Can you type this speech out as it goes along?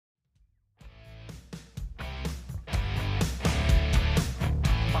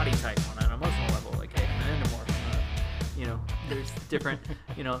there's different,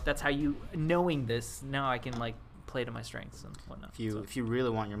 that's how you, knowing this, now I can like play to my strengths and whatnot. If you really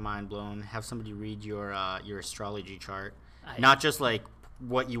want your mind blown, have somebody read your astrology chart. Not just like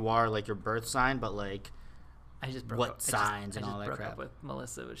what you are, like your birth sign, but like signs and all that crap. I just broke up with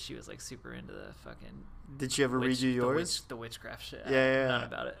Melissa, but she was like super into the fucking. Did she ever read you yours? The witchcraft shit. Yeah. None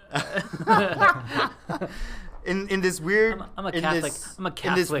about it. in this weird, I'm a Catholic.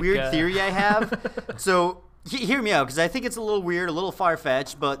 In this weird theory I have. So hear me out, because I think it's a little weird, a little far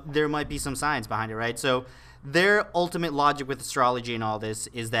fetched, but there might be some science behind it, right? So their ultimate logic with astrology and all this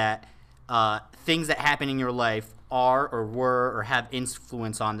is that things that happen in your life are or were or have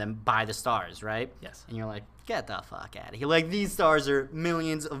influence on them by the stars, right? Yes. And you're like, get the fuck out of here. Like, these stars are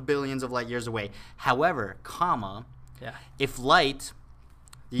millions of billions of light years away. However, if light,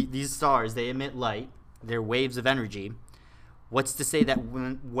 these stars, they emit light, they're waves of energy. What's to say that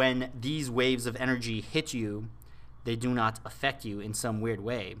when these waves of energy hit you, they do not affect you in some weird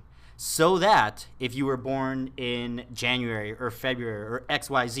way? So that if you were born in January or February or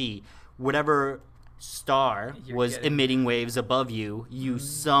XYZ, whatever star was emitting waves above you, you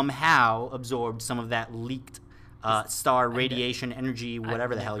somehow absorbed some of that leaked star radiation energy,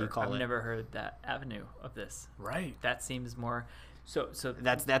 whatever the hell you call it. I've never heard that avenue of this. Right. That seems more. So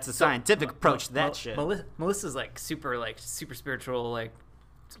that's a scientific approach to that shit. Melissa's like super spiritual. Like,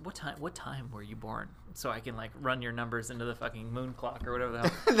 what time were you born? So I can like run your numbers into the fucking moon clock or whatever the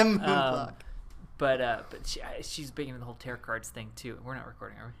hell. The moon clock. But she's big into the whole tarot cards thing too. We're not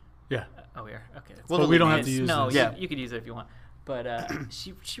recording, are we? Yeah. Oh, we are. Okay. Well, we don't have to use. No, this. you could use it if you want. But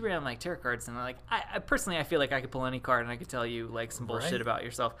she ran like tarot cards, and I personally I feel like I could pull any card and I could tell you like some bullshit about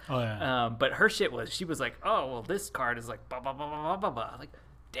yourself. Oh yeah. But her shit was, she was like, oh well, this card is like blah blah blah blah blah blah. Like,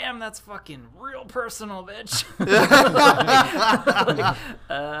 damn, that's fucking real personal, bitch.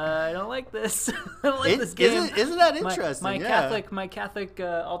 I don't like this. I don't like this game. Isn't that interesting? My Catholic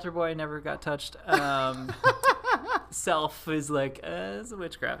altar boy never got touched. Self is like, it's a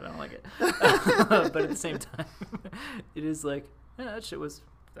witchcraft. I don't like it. But at the same time, it is like, that was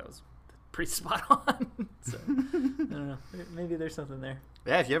pretty spot on. So, I don't know. Maybe there's something there.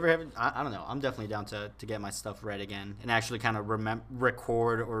 Yeah, if you ever have, I don't know. I'm definitely down to get my stuff read again and actually kind of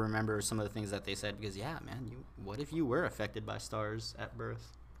record or remember some of the things that they said, because man, what if you were affected by stars at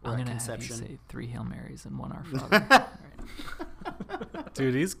birth or at conception? Have you say 3 Hail Marys and 1 Our Father.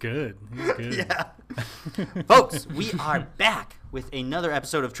 Dude, he's good. He's good. Yeah. Folks, we are back with another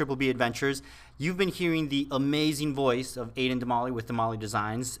episode of Triple B Adventures. You've been hearing the amazing voice of Aiden Damali with Damali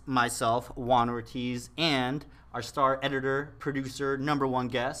Designs, myself, Juan Ortiz, and our star editor, producer,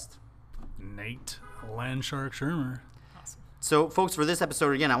 #1 guest, Nate Landshark Shermer. Awesome. So, folks, for this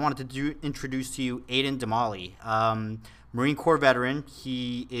episode, again, I wanted to introduce to you Aiden Damali. Marine Corps veteran.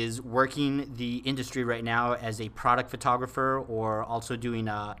 He is working the industry right now as a product photographer, or also doing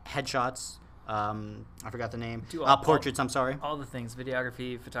headshots. I forgot the name. Portraits, I'm sorry. All the things,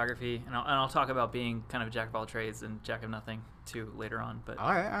 videography, photography, and I'll talk about being kind of a jack of all trades and jack of nothing too later on. But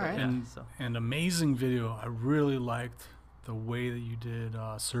all right. And amazing video. I really liked the way that you did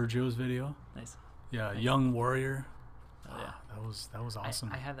Sergio's video. Nice. Yeah, nice. Young Warrior. Oh, yeah. That was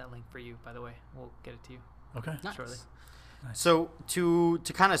awesome. I have that link for you, by the way. We'll get it to you. Okay. Shortly. Nice. So to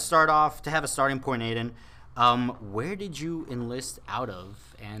kind of start off, to have a starting point, Aiden, where did you enlist out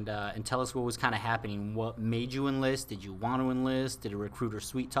of? And tell us what was kind of happening. What made you enlist? Did you want to enlist? Did a recruiter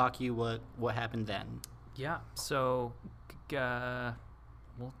sweet talk you? What happened then? Yeah. So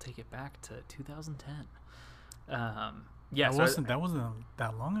we'll take it back to 2010. That wasn't that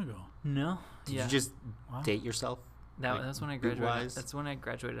long ago. No. Did you just date yourself? That's when I graduated. That's when I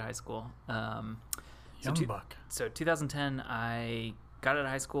graduated high school. Young buck. So 2010, I got out of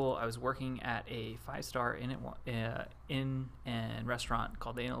high school. I was working at a 5-star inn and restaurant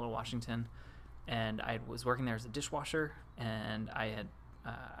called the Inn at Little Washington, and I was working there as a dishwasher. And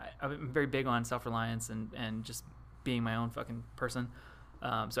I'm very big on self-reliance and just being my own fucking person.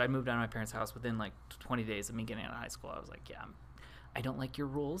 So I moved out of my parents' house within like 20 days of me getting out of high school. I was like, I don't like your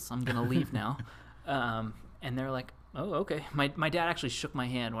rules. I'm gonna leave now. And they're like, oh, okay. My dad actually shook my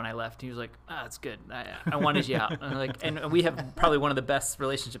hand when I left. He was like, it's good. I wanted you out. And we have probably one of the best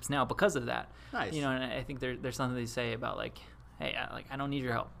relationships now because of that. Nice. And I think there's something they say about like, hey, I don't need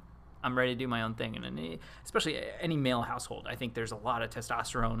your help. I'm ready to do my own thing. And especially any male household, I think there's a lot of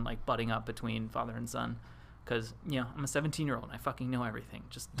testosterone like butting up between father and son. Because, I'm a 17-year-old and I fucking know everything.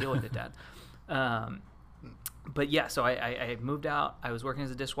 Just deal with it, Dad. But yeah, so I moved out. I was working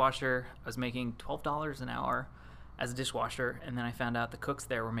as a dishwasher. I was making $12 an hour as a dishwasher, and then I found out the cooks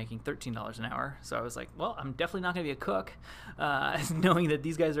there were making $13 an hour. So I was like, well, I'm definitely not going to be a cook, knowing that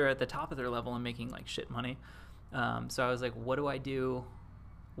these guys are at the top of their level and making like shit money. So I was like, what do I do?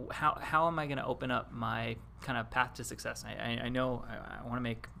 How am I going to open up my kind of path to success? I know I want to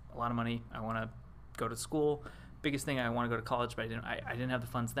make a lot of money. I want to go to school. Biggest thing, I want to go to college, but I didn't have the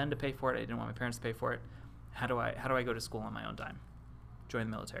funds then to pay for it. I didn't want my parents to pay for it. How do I go to school on my own dime? Join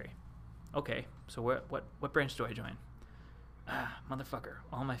the military. Okay, so what branch do I join? Motherfucker.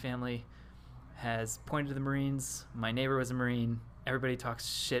 All my family has pointed to the Marines. My neighbor was a Marine. Everybody talks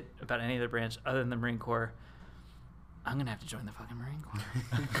shit about any other branch other than the Marine Corps. I'm going to have to join the fucking Marine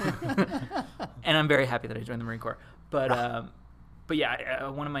Corps. And I'm very happy that I joined the Marine Corps. But yeah,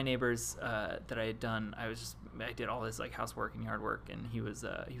 one of my neighbors that I had done, I did all this like housework and yard work, and he was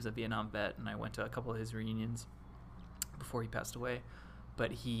a Vietnam vet, and I went to a couple of his reunions before he passed away.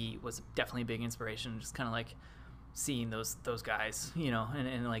 But he was definitely a big inspiration, just kind of like seeing those guys, you know,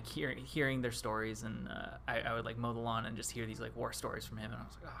 and like hearing their stories, and I would like mow the lawn and just hear these like war stories from him, and I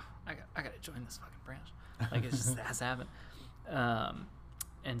was like, oh, I gotta join this fucking branch. Like it just has to happen.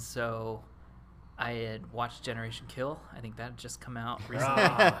 And so I had watched Generation Kill. I think that had just come out recently.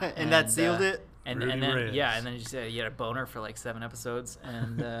 And that sealed it? And then yeah, and then you had a boner for like 7 episodes,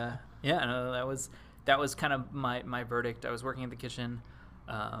 and yeah, no, that was kind of my verdict. I was working in the kitchen.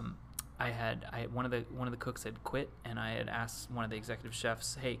 I had one of the cooks had quit, and I had asked one of the executive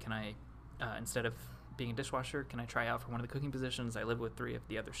chefs, hey, can I instead of being a dishwasher, can I try out for one of the cooking positions? I live with 3 of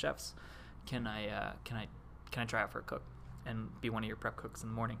the other chefs. Can I try out for a cook and be one of your prep cooks in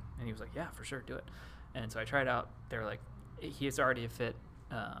the morning? And he was like, yeah, for sure, do it. And so I tried out. They were like, he is already a fit.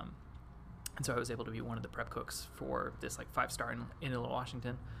 And so I was able to be one of the prep cooks for this like 5-star in Little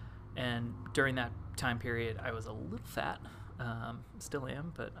Washington. And during that time period, I was a little fat. Still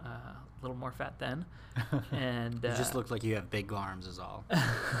am, but a little more fat then. And you just look like you have big arms, is all.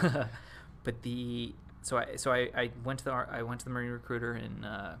 But so I went to the Marine recruiter, and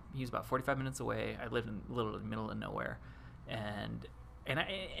he was about 45 minutes away. I lived in the middle of nowhere, and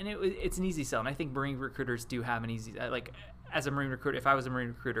it's an easy sell. And I think Marine recruiters do have an easy, like, as a Marine recruiter. If I was a Marine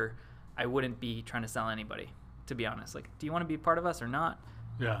recruiter, I wouldn't be trying to sell anybody, to be honest. Like, do you want to be a part of us or not?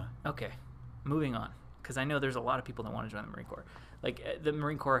 Yeah. Okay, moving on. Because I know there's a lot of people that want to join the Marine Corps. Like, the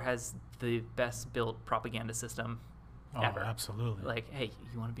Marine Corps has the best built propaganda system ever. Absolutely. Like, hey,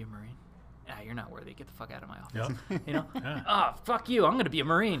 you want to be a Marine? You're not worthy. Get the fuck out of my office. Yep. You know? Yeah. Oh, fuck you. I'm going to be a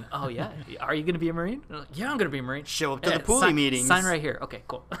Marine. Oh, yeah? Are you going to be a Marine? Like, yeah, I'm going to be a Marine. Show up to the Puli meetings. Sign right here. Okay,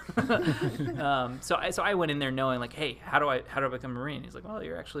 cool. So I went in there knowing, like, hey, how do I become a Marine? He's like, well,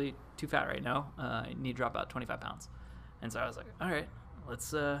 you're actually too fat right now. You need to drop out 25 pounds. And so I was like, all right,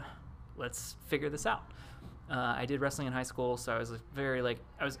 let's figure this out. I did wrestling in high school, so I was very like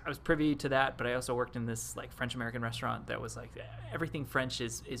I was privy to that, but I also worked in this like French American restaurant that was like everything French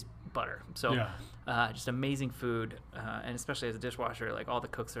is butter. So just amazing food, and especially as a dishwasher, like all the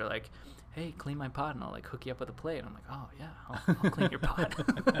cooks are like, hey, clean my pot, and I'll like hook you up with a plate. And I'm like, oh yeah, I'll clean your pot.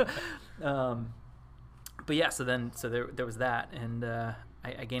 But yeah, so there was that, and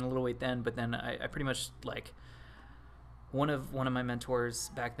I gained a little weight then, but then I pretty much like one of my mentors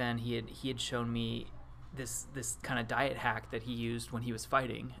back then, he had shown me this kind of diet hack that he used when he was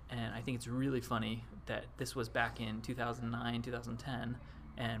fighting, and I think it's really funny that this was back in 2009, 2010,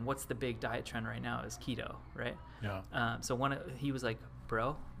 and what's the big diet trend right now is keto, right? Yeah. So he was like,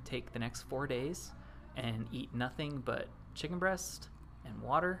 bro, take the next 4 days and eat nothing but chicken breast and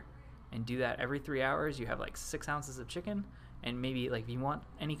water, and do that every 3 hours. You have like 6 ounces of chicken, and maybe like if you want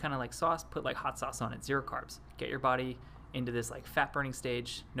any kind of like sauce, put like hot sauce on it. 0 carbs. Get your body into this like fat burning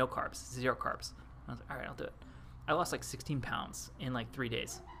stage. No carbs. 0 carbs. I was like, all right, I'll do it. I lost like 16 pounds in like 3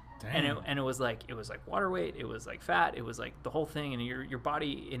 days. Damn. And it was like water weight, it was like fat, it was like the whole thing, and your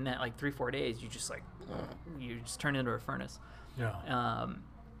body in that like 3-4 days, you just turn into a furnace. Yeah.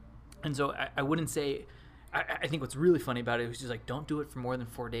 And so I wouldn't say. I think what's really funny about it was just like, don't do it for more than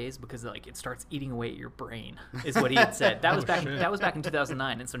 4 days, because like it starts eating away at your brain, is what he had said. That was back in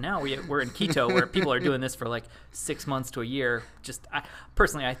 2009, and so now we're in keto, where people are doing this for like 6 months to a year. Just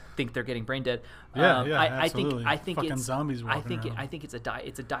personally, I think they're getting brain dead. Absolutely. I think fucking it's zombies I walking think around. I think it's a diet.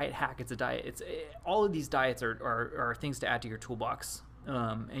 It's a diet hack. It's a diet. All of these diets are things to add to your toolbox.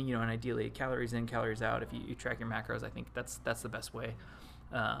 And and ideally calories in, calories out. If you track your macros, I think that's the best way.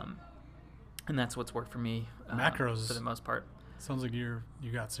 And that's what's worked for me. Macros for the most part. Sounds like you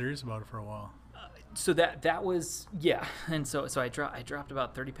got serious about it for a while. So that was, yeah. And so I dropped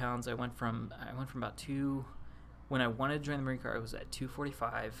about 30 pounds. I went from about when I wanted to join the Marine Corps, I was at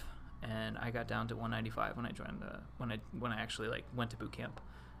 245, and I got down to 195 when I joined when I actually like went to boot camp.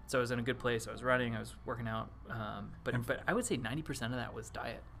 So I was in a good place. I was running, I was working out. But I would say 90% of that was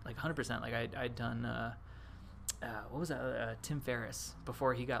diet, like 100%. Like I'd done what was that? Tim Ferriss.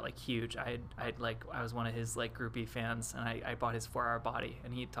 Before he got like huge, I was one of his like groupie fans, and I bought his 4 Hour Body,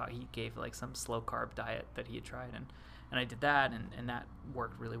 and he gave like some slow carb diet that he had tried, and I did that, and that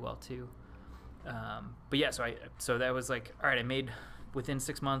worked really well too. But yeah, so that was like, all right, I made within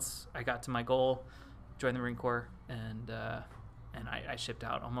 6 months, I got to my goal, joined the Marine Corps, and I shipped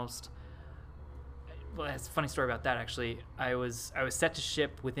out almost. Well, that's a funny story about that, actually. I was set to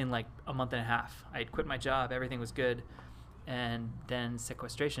ship within like a month and a half. I had quit my job, everything was good, and then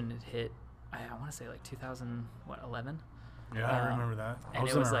sequestration had hit. I want to say like 2011. Yeah, I remember that. I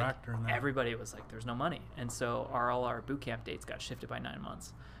was in Iraq during that. Everybody was like, "There's no money," and so all our boot camp dates got shifted by 9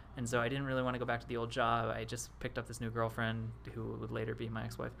 months. And so I didn't really want to go back to the old job. I just picked up this new girlfriend who would later be my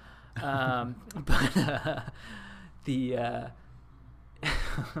ex-wife. But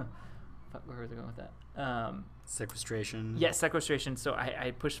where was I going with that? Sequestration. Yeah, sequestration. So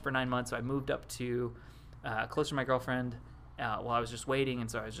I pushed for 9 months. So I moved up to closer to my girlfriend while I was just waiting.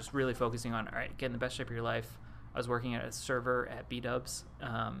 And so I was just really focusing on, all right, get in the best shape of your life. I was working at a server at B-Dubs,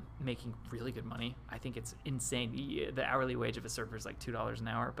 making really good money. I think it's insane. The hourly wage of a server is like $2 an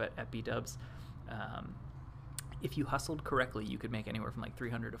hour, but at B-Dubs, if you hustled correctly, you could make anywhere from like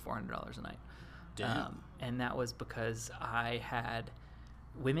 $300 to $400 a night. Damn. And that was because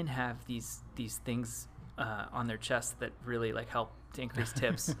women have these things on their chest that really like help to increase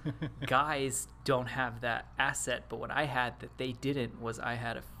tips. Guys don't have that asset, but what I had that they didn't was I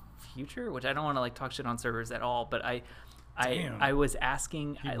had a future, which I don't want to like talk shit on servers at all, but I was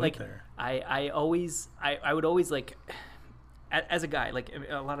asking, I would always like, as a guy, like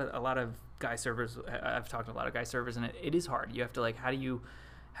a lot of guy servers, I've talked to a lot of guy servers, and it is hard. You have to like, how do you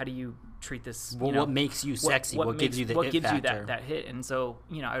treat this? Well, what makes you sexy? What gives you the hit gives factor? you that hit? And so,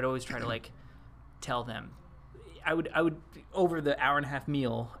 I would always try to like tell them, I would over the hour-and-a-half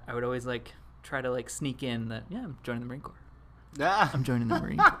meal, I would always like try to like sneak in that, yeah, I'm joining the Marine Corps. I'm joining the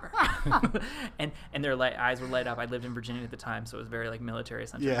Marine Corps. and their eyes would light up. I lived in Virginia at the time, so it was very like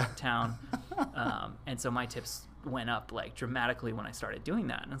military-centric town. And so my tips went up like dramatically when I started doing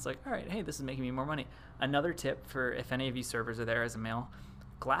that. And it's like, all right, hey, this is making me more money. Another tip for if any of you servers are there as a male,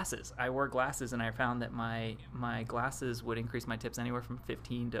 glasses. I wore glasses, and I found that my glasses would increase my tips anywhere from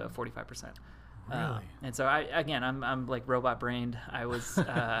 15 to 45%. Really? And so I'm like robot brained. I was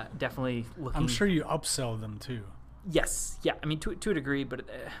definitely looking. I'm sure you upsell them too. Yes. Yeah. I mean, to a degree, but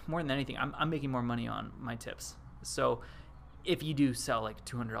more than anything, I'm making more money on my tips. So if you do sell like a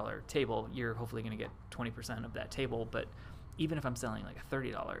 $200 table, you're hopefully going to get 20% of that table. But even if I'm selling like a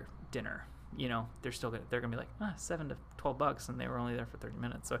 $30 dinner, they're gonna be like $7 to $12, and they were only there for 30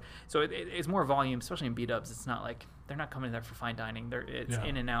 minutes. So it's more volume, especially in B-Dubs. It's not like they're not coming there for fine dining. It's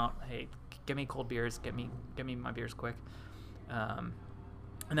in and out. Hey, get me cold beers. Get me my beers quick.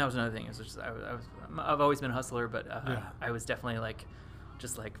 And that was another thing. Is just I've always been a hustler, but I was definitely like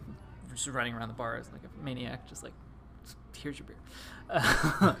just running around the bars like a maniac, just like, here's your beer.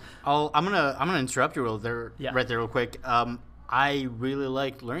 I'm gonna interrupt you right there real quick. I really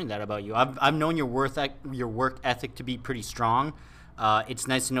liked learning that about you. I've known your work ethic to be pretty strong. It's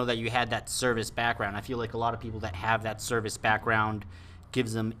nice to know that you had that service background. I feel like a lot of people that have that service background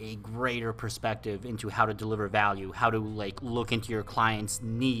gives them a greater perspective into how to deliver value, how to like look into your client's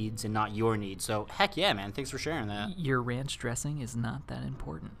needs and not your needs. So heck yeah, man. Thanks for sharing that. Your ranch dressing is not that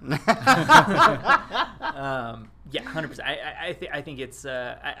important. Yeah, 100%. I think it's,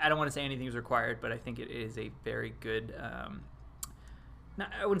 I don't want to say anything is required, but I think it is a very good, I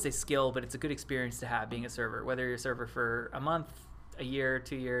wouldn't say skill, but it's a good experience to have being a server, whether you're a server for a month, a year,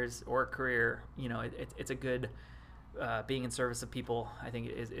 2 years, or a career. It's a good, being in service of people, I think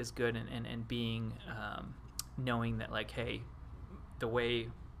is good, and being knowing that like, hey, the way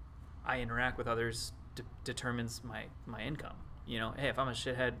I interact with others determines my income. Hey, if I'm a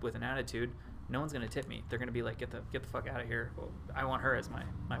shithead with an attitude, no one's gonna tip me. They're gonna be like, get the fuck out of here. Well, I want her as my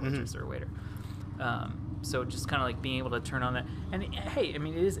waitress or waiter. So just kind of like being able to turn on that, and hey, I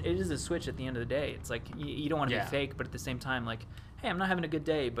mean, it is a switch at the end of the day. It's like you don't want to be fake, but at the same time, like, hey, I'm not having a good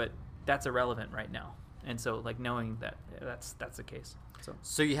day, but that's irrelevant right now. And so like knowing that that's the case.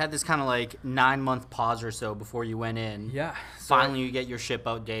 So you had this kind of like 9-month pause or so before you went in. Yeah. Finally, you get your ship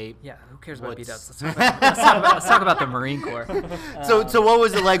out date. Yeah. Who cares about B-Dubs? Let's talk about the Marine Corps. So what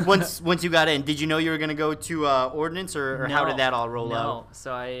was it like once you got in? Did you know you were gonna go to Ordnance, or how did that all roll out? No.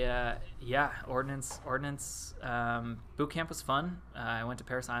 So I Ordnance. Boot camp was fun. I went to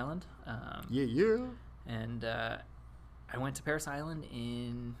Parris Island. And I went to Parris Island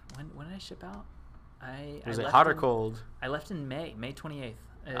in when did I ship out? Was it hot or cold? I left in May 28th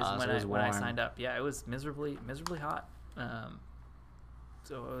is when I signed up. Yeah, it was miserably hot.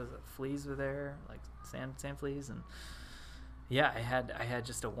 what was it, fleas were there, like sand fleas, and yeah, I had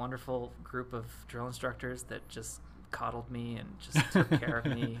just a wonderful group of drill instructors that just coddled me and just took care of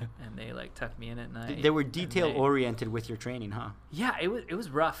me, and they like tucked me in at night. They were detail oriented with your training, huh? Yeah, it was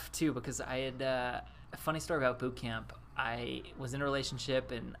rough too, because I had a funny story about boot camp. I was in a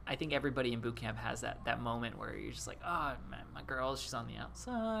relationship, and I think everybody in boot camp has that moment where you're just like, oh, my girl, she's on the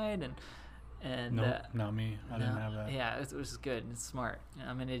outside, and nope, not me. I didn't have that. Yeah, it was good. It's smart.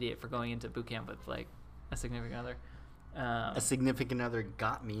 I'm an idiot for going into boot camp with like a significant other. A significant other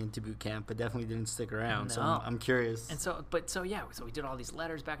got me into boot camp, but definitely didn't stick around. No. So I'm curious. And so we did all these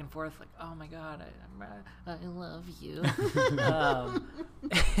letters back and forth, like, oh my God, I love you.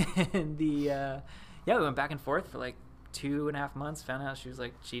 And we went back and forth for like 2.5 months. Found out she was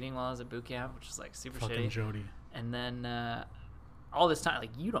like cheating while I was at boot camp, which is like super fucking shitty. Jody. And then all this time,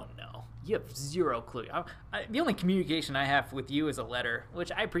 like, you don't know. You have zero clue. The only communication I have with you is a letter, which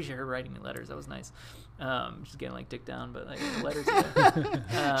I appreciate her writing me letters. That was nice. She's getting like dick down, but like the letters.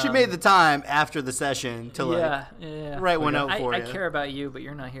 She made the time after the session to write one out for you. I care about you, but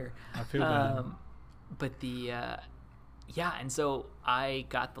you're not here. I feel bad. But and so I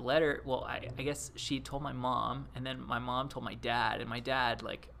got the letter. Well, I guess she told my mom, and then my mom told my dad, and my dad,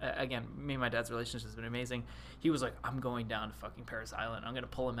 like, again, me and my dad's relationship has been amazing. He was like, I'm going down to fucking Parris Island. I'm going to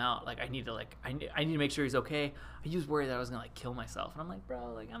pull him out. Like, I need to make sure he's okay. He was worried that I was going to, like, kill myself. And I'm like,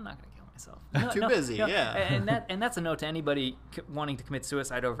 bro, like, I'm not going to kill myself. Too busy, yeah. And that's a note to anybody wanting to commit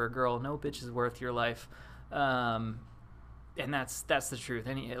suicide over a girl. No bitch is worth your life. And that's the truth.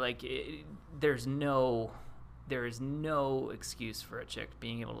 There is no excuse for a chick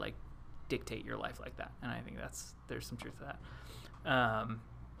being able to like dictate your life like that, and I think there's some truth to that.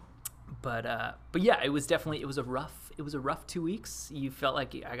 But yeah, it was a rough 2 weeks. You felt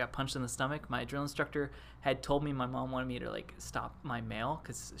like I got punched in the stomach. My drill instructor had told me my mom wanted me to like stop my mail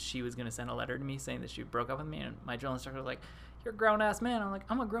because she was gonna send a letter to me saying that she broke up with me, and my drill instructor was like, you're a grown-ass man. I'm like,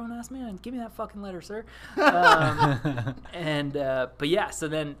 I'm a grown-ass man. Give me that fucking letter, sir. But yeah,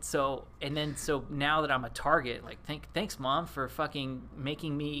 so now that I'm a target, like, thanks, Mom, for fucking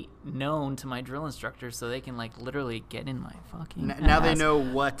making me known to my drill instructors so they can, like, literally get in my fucking Now ass. They know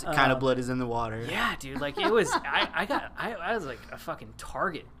what kind of blood is in the water. Yeah, dude. Like, it was, I was, like, a fucking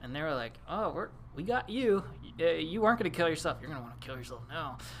target. And they were like, oh, we got you. You weren't going to kill yourself. You're going to want to kill yourself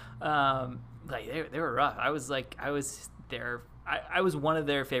now. Like, they were rough. I was one of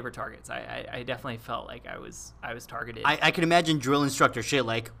their favorite targets. I definitely felt like I was targeted. I can imagine drill instructor shit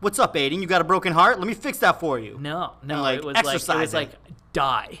like, "What's up, Aiden? You got a broken heart? Let me fix that for you." No, like, it was like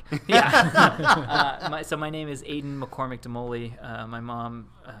die. Yeah. So my name is Aiden McCormick Demoli. My mom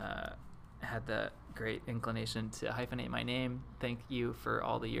had the great inclination to hyphenate my name. Thank you for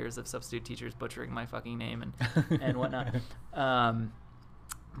all the years of substitute teachers butchering my fucking name and whatnot.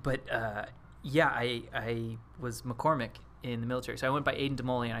 Yeah, I was McCormick in the military. So I went by Aiden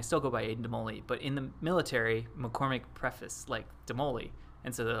Demoli, and I still go by Aiden Demoli. But in the military, McCormick prefaced, like, Demoli.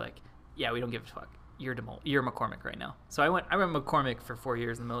 And so they're like, yeah, we don't give a fuck. You're McCormick right now. So I went McCormick for 4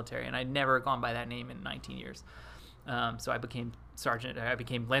 years in the military, and I'd never gone by that name in 19 years. So I became Sergeant. I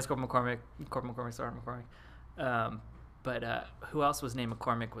became Lance Corporal McCormick, Corporal McCormick, Sergeant McCormick. But who else was named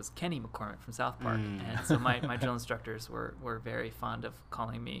McCormick was Kenny McCormick from South Park. And so my drill instructors were very fond of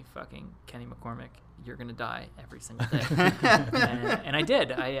calling me fucking Kenny McCormick. You're going to die every single day. and I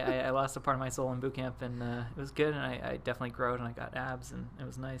did. I lost a part of my soul in boot camp, and it was good, and I definitely growed, and I got abs, and it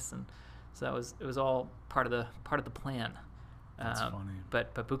was nice. And so it was all part of the plan. That's funny.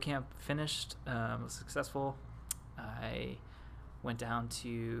 But boot camp finished, was successful. I went down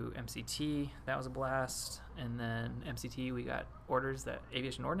to MCT. That was a blast. And then MCT, we got orders, that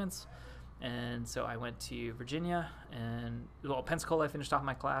aviation ordnance. And so I went to Virginia, and Pensacola, I finished off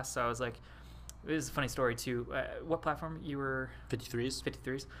my class. So I was like, it was a funny story too. What platform you were? 53s.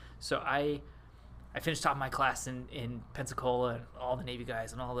 53s. So I finished off my class in Pensacola, and all the Navy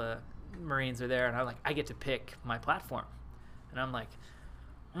guys and all the Marines are there. And I'm like, I get to pick my platform. And I'm like,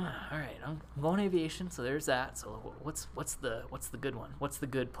 all right, I'm going aviation, so there's that. So what's the good one? What's the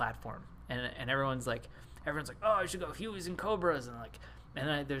good platform? And everyone's like, oh, I should go Hueys and Cobras, and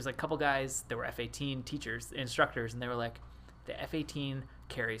then there's like a couple guys that were F-18 teachers, instructors, and they were like, the F-18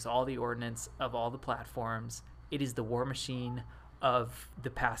 carries all the ordnance of all the platforms. It is the war machine of the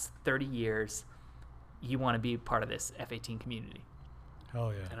past 30 years. You want to be part of this F-18 community?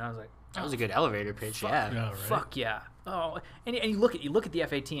 Hell yeah! And I was like, that was a good elevator pitch. Yeah, right? Fuck yeah. Oh, and you look at the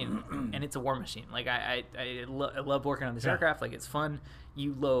F-18, and it's a war machine. Like I love working on this aircraft. Like, it's fun.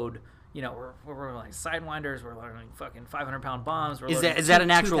 You load we're like sidewinders, we're learning fucking 500-pound bombs. Is that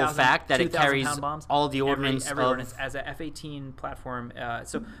an actual fact that it carries all the ordnance? Every ordnance as a F-18 platform.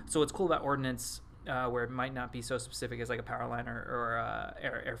 So what's cool about ordnance, where it might not be so specific as like a power line or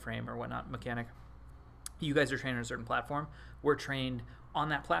airframe or whatnot, mechanic. You guys are trained on a certain platform. We're trained on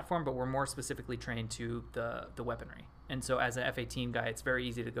that platform, but we're more specifically trained to the weaponry. And so as an F-18 guy, it's very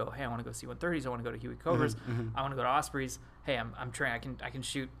easy to go, hey, I want to go C-130s, I want to go to Huey Cobras, I want to go to Ospreys. Hey, I'm trained. I can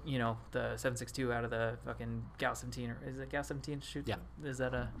shoot, the 7.62 out of the fucking Gauss-17, or is it Gauss-17 shoot? Yeah. Is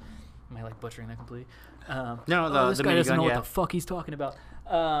that am I like butchering that completely? No, this guy doesn't know what the fuck he's talking about.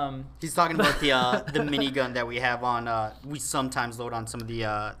 He's talking about the minigun that we have on. We sometimes load on some of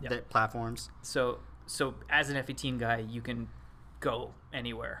the platforms. So as an F-18 guy, you can go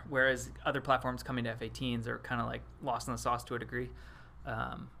anywhere, whereas other platforms coming to F-18s are kind of like lost in the sauce to a degree.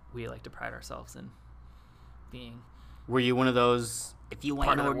 We like to pride ourselves in being. Were you one of those, if you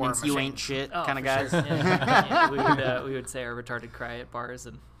ain't ordnance, you ain't shit kind of guys? Sure. Yeah, we would say our retarded cry at bars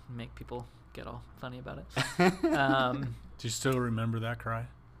and make people get all funny about it. Do you still remember that cry?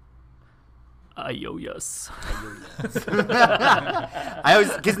 Ayo yes. I always,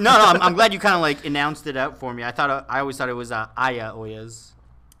 cause I'm glad you kind of like announced it out for me. I always thought it was Aya Oyas.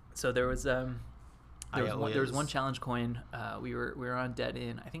 So there was one challenge coin. We were on dead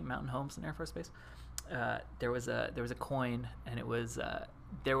in, I think, Mountain Homes in Air Force Base. There was a coin, and it was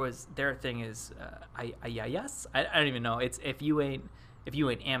their thing is yes. I don't even know. It's if you ain't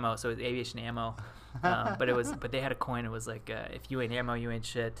ammo, so it's aviation ammo. But they had a coin. It was like if you ain't ammo, you ain't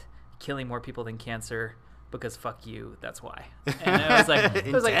shit. Killing more people than cancer, because fuck you, that's why. And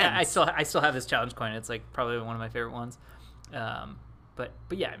it was like I still have this challenge coin. It's like probably one of my favorite ones. But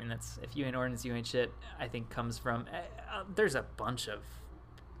yeah, I mean, that's if you ain't ordnance, you ain't shit. I think comes from there's a bunch of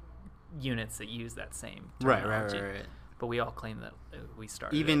units that use that same terminology. Right. But we all claim that we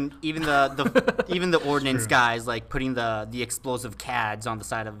started even the ordnance guys, like putting the explosive CADs on the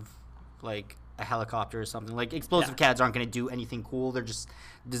side of like a helicopter or something. Like explosive CADs aren't going to do anything cool. They're just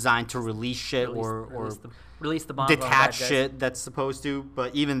designed to release shit release the bomb, detach shit that's supposed to.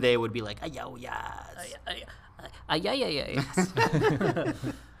 But even they would be like, "Ayo, yes."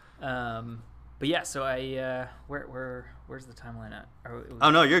 But yeah, so where's the timeline at? Oh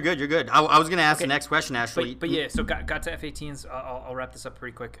no, you're good. I was gonna ask the next question actually. But yeah, so got to F-18s. I'll wrap this up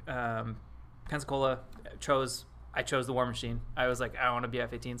pretty quick. Pensacola, I chose the War Machine. I was like, I want to be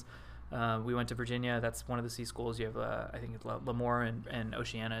F-18s. We went to Virginia. That's one of the C schools. You have, I think, it's Lemoore and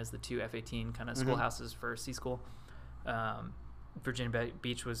Oceana is the two F-18 kind of schoolhouses for C school. Virginia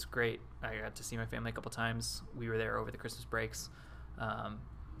Beach was great. I got to see my family a couple times. We were there over the Christmas breaks.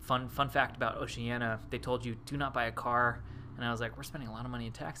 Fun fact about Oceana, they told you, do not buy a car. And I was like, we're spending a lot of money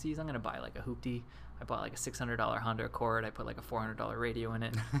in taxis. I'm going to buy like a hoopty. I bought like a $600 Honda Accord. I put like a $400 radio in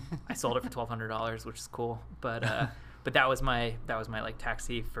it. I sold it for $1,200, which is cool. But that was my like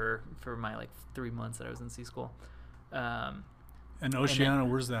taxi for my like 3 months that I was in C school. And Oceana,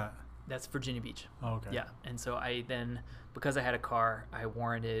 where's that? That's Virginia Beach. Oh, okay. Yeah. And so I then, because I had a car, I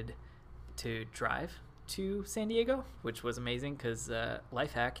warranted to drive to San Diego, which was amazing because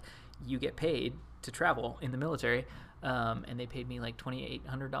life hack, you get paid to travel in the military. And they paid me like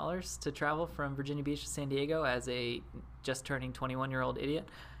 $2,800 to travel from Virginia Beach to San Diego as a just turning 21-year-old idiot.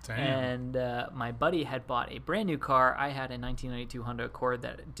 Damn. And my buddy had bought a brand new car. I had a 1992 Honda Accord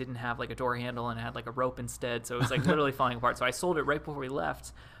that didn't have like a door handle and had like a rope instead. So it was like literally falling apart. So I sold it right before we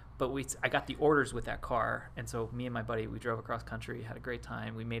left. But I got the orders with that car. And so me and my buddy, we drove across country, had a great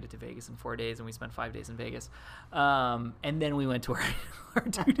time. We made it to Vegas in 4 days, and we spent 5 days in Vegas. And then we went to our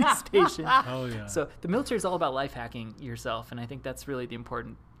duty station. Oh, yeah. So the military is all about life hacking yourself. And I think that's really the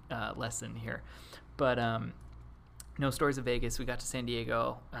important lesson here. But no stories of Vegas. We got to San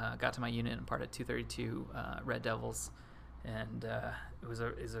Diego, got to my unit and part of 232 Red Devils. And it was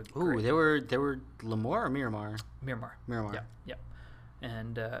a great... they were Lemoore or Miramar? Miramar. Yeah.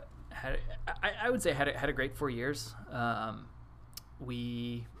 And I would say had a great 4 years.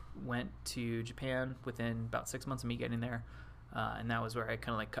 We went to Japan within about 6 months of me getting there, and that was where I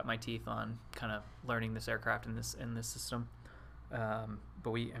kind of like cut my teeth on kind of learning this aircraft in this system.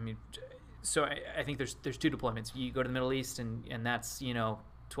 So I think there's two deployments. You go to the Middle East, and that's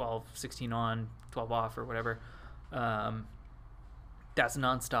 12, 16 on, 12 off, or whatever. That's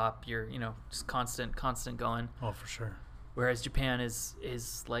nonstop. You're just constant going. Oh, for sure. Whereas Japan is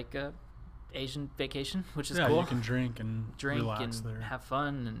like a Asian vacation, which is cool. Yeah, you can drink and relax and there. Have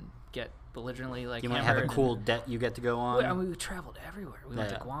fun and get belligerently like. You might have a cool debt you get to go on. And we traveled everywhere. We went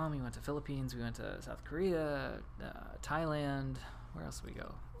to Guam. We went to Philippines. We went to South Korea, Thailand. Where else did we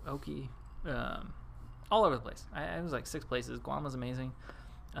go? Oki. All over the place. I was like 6 places. Guam was amazing.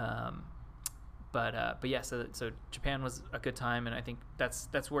 But yeah, so Japan was a good time, and I think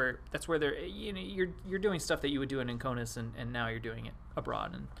that's where they're, you're doing stuff that you would do in Inconis, and now you're doing it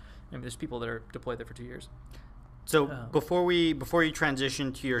abroad, and maybe there's people that are deployed there for 2 years. So before you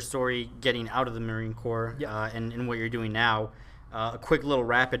transition to your story getting out of the Marine Corps, Yeah. And what you're doing now, a quick little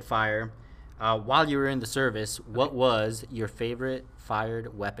rapid fire. While you were in the service, what was your favorite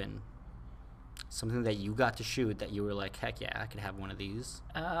fired weapon? Something that you got to shoot that you were like, heck yeah, I could have one of these.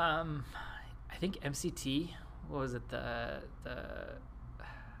 I think MCT. What was it? The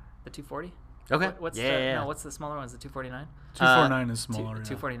 240. Okay. What's yeah. No, what's the smaller one? Is it 249? 249 is smaller.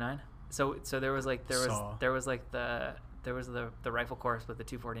 249. So there was the rifle course with the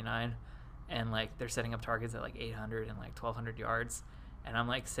 249, and like they're setting up targets at like 800 and like 1200 yards, and I'm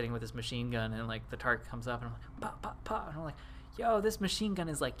like sitting with this machine gun, and like the target comes up, and I'm like pop pop pop, and I'm like, yo, this machine gun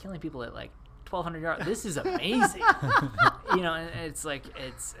is like killing people at like 1200 yards. This is amazing. And it's like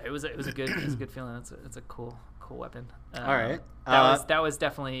it was a good feeling. It's a cool weapon. All right. That was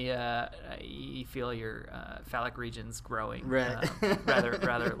definitely you feel your phallic regions growing, right?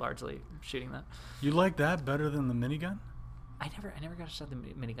 Rather largely shooting that. You like that better than the minigun? I never got to shot the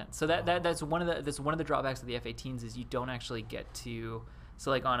minigun. So that's one of the drawbacks of the F-18s is you don't actually get to.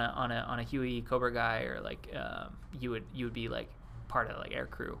 So like on a Huey Cobra guy, or like you would be like part of like air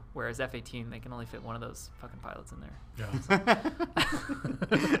crew, whereas F-18 they can only fit one of those fucking pilots in there. Yeah.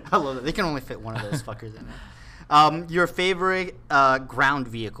 I love that. They can only fit one of those fuckers in there. Your favorite ground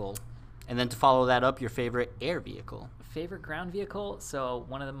vehicle, and then to follow that up, your favorite air vehicle. Favorite ground vehicle. So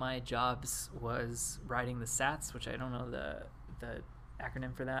one of my jobs was riding the SATs, which I don't know the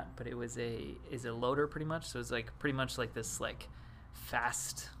acronym for that, but it was a loader pretty much. So it's like pretty much like this like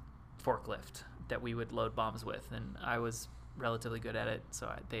fast forklift that we would load bombs with, and I was relatively good at it,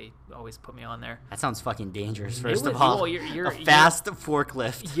 so they always put me on there. That sounds fucking dangerous. First of all, you're a fast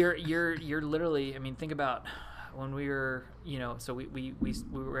forklift. You're literally. I mean, think about when we were, so we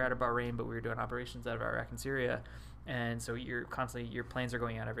were out of Bahrain, but we were doing operations out of Iraq and Syria, and so you're constantly, your planes are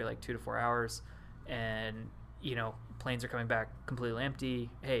going out every like 2 to 4 hours, and planes are coming back completely empty.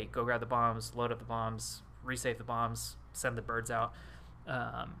 Hey, go grab the bombs, load up the bombs, resafe the bombs, send the birds out.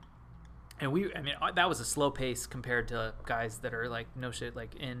 And that was a slow pace compared to guys that are like no shit,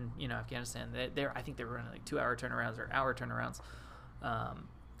 like in Afghanistan. I think they were running like 2-hour turnarounds or hour turnarounds.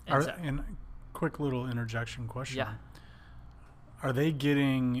 And quick little interjection question. Yeah. Are they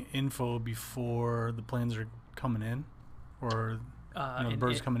getting info before the planes are coming in, or the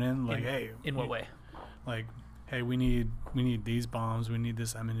birds coming in? Like, hey, in what way? Like, hey, we need these bombs. We need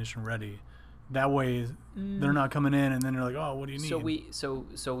this ammunition ready. That way, they're not coming in, and then they're like, "Oh, what do you need?" So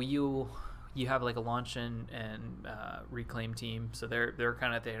you have like a launch and reclaim team. So they're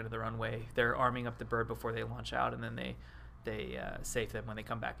kind of at the end of the runway. They're arming up the bird before they launch out, and then they safe them when they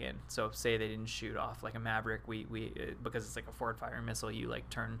come back in. So say they didn't shoot off like a Maverick, we because it's like a forward firing missile, you like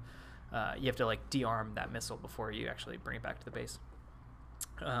turn, you have to like de-arm that missile before you actually bring it back to the base.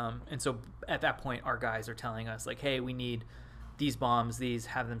 And so at that point, our guys are telling us like, hey, we need these bombs,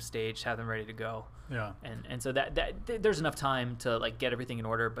 have them staged, have them ready to go. Yeah. And so that there's enough time to like get everything in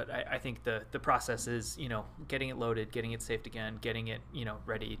order, but I think the process is, getting it loaded, getting it safed again, getting it,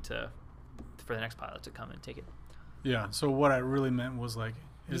 ready for the next pilot to come and take it. Yeah. So what I really meant was like,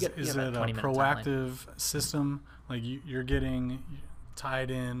 is it a proactive system? Like you're getting tied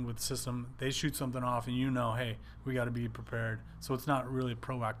in with the system. They shoot something off, and hey, we got to be prepared. So it's not really a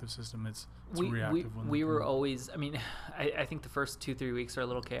proactive system. It's reactive. We were always. I mean, I think the first 2-3 weeks are a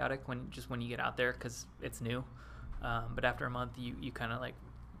little chaotic when you get out there because it's new. But after a month, you kind of like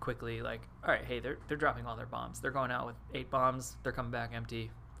quickly like, all right, hey, they're dropping all their bombs. They're going out with 8 bombs. They're coming back empty.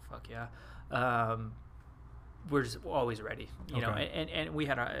 Fuck yeah. We're just always ready, know, and we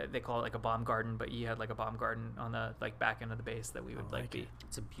had they call it like a bomb garden, but you had like a bomb garden on the like back end of the base that we would be.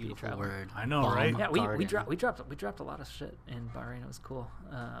 It's a beautiful word. I know, bomb right? Yeah, we dropped a lot of shit in Bahrain. It was cool.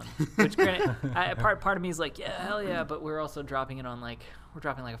 Which granted, part of me is like, yeah, hell yeah, but we're also dropping it on like a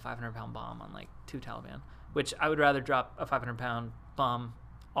 500-pound bomb on like 2 Taliban, which I would rather drop a 500-pound bomb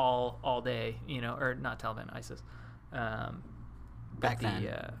all day, or not Taliban, ISIS. Back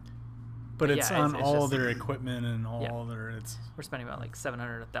then. But it's on it's all just, their equipment and all their. We're spending about like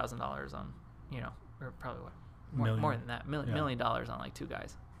 $700, $1,000 on, or probably more than that, $1 million on like 2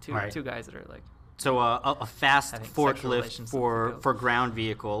 guys, two guys that are like. So a fast forklift for ground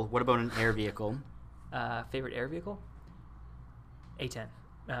vehicle. What about an air vehicle? Favorite air vehicle? A-10.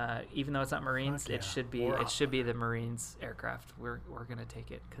 Even though it's not Marines, it should be the Marines aircraft. We're gonna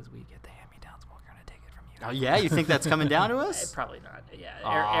take it because we get the hand-me-downs. We're gonna take it from you Oh yeah, you think that's coming down to us? Probably not.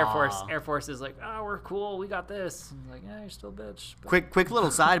 Yeah, Air Force is like, oh, we're cool, we got this. I'm like, yeah, you're still a bitch. But. Quick little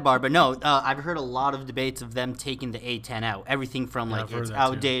sidebar, but no, I've heard a lot of debates of them taking the A-10 out. Everything from like it's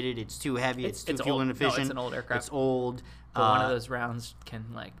outdated, it's too heavy, it's too fuel inefficient. No, it's an old aircraft. It's old. But one of those rounds can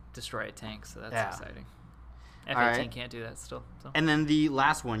like destroy a tank, so that's exciting. F-18 can't do that still. So. And then the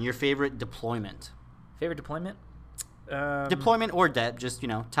last one, your favorite deployment. Favorite deployment? Deployment or debt, just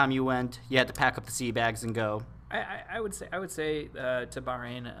time you went, you had to pack up the sea bags and go. I would say to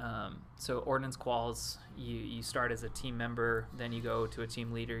Bahrain. So ordnance quals, you start as a team member, then you go to a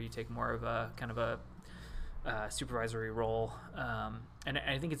team leader. You take more of a kind of a supervisory role, and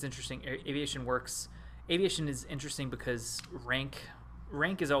I think it's interesting. Aviation works. Aviation is interesting because rank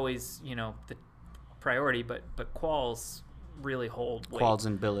is always the priority, but quals really hold weight. Quals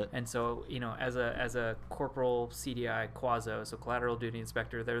and billet. And so, as a corporal CDI quaso, so collateral duty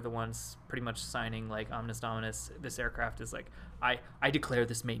inspector, they're the ones pretty much signing like omnis dominus. This aircraft is like, I declare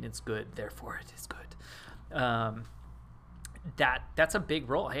this maintenance good, therefore it is good. That's a big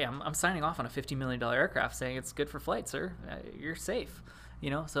role. Hey, I'm signing off on a $50 million aircraft saying it's good for flight, sir. You're safe.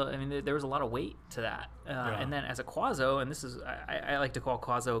 So I mean, there was a lot of weight to that. And then as a quaso, and this is I like to call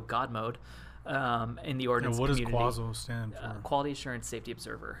quaso God mode. In the ordnance community. What does QASO stand for? Quality Assurance Safety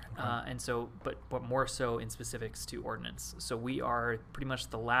Observer. Okay. And so, but more so in specifics to ordnance. So we are pretty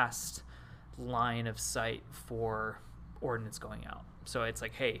much the last line of sight for ordnance going out. So it's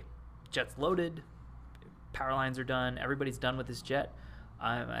like, hey, jet's loaded, power lines are done, everybody's done with this jet.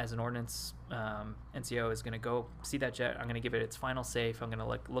 As an ordnance NCO is going to go see that jet. I'm going to give it its final safe. I'm going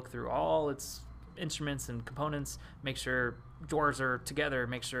to look through all its instruments and components, make sure doors are together,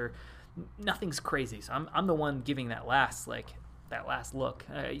 make sure nothing's crazy. So I'm the one giving that last look.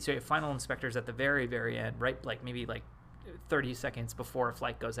 So you have final inspectors at the very, very end, right? Like maybe like 30 seconds before a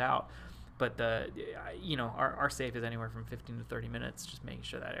flight goes out. But our safe is anywhere from 15 to 30 minutes, just making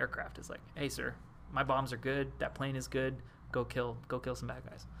sure that aircraft is like, hey sir, my bombs are good, that plane is good, go kill some bad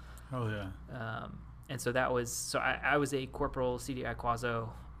guys. Oh yeah. And so that was I was a corporal CDI quaso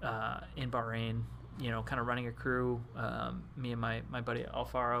in Bahrain. Kind of running a crew, me and my buddy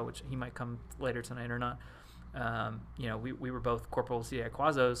Alfaro, which he might come later tonight or not. We were both corporal CDI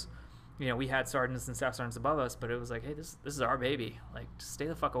quasos. We had sergeants and staff sergeants above us, but it was like, hey, this is our baby. Like, just stay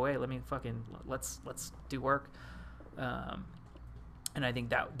the fuck away. Let's do work. And I think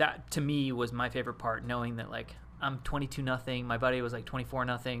that to me was my favorite part, knowing that like I'm 22-0, my buddy was like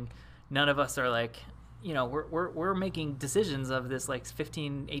 24-0. None of us are like, we're making decisions of this like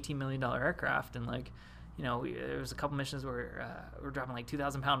 $18 million aircraft, and like, there was a couple missions where we're dropping like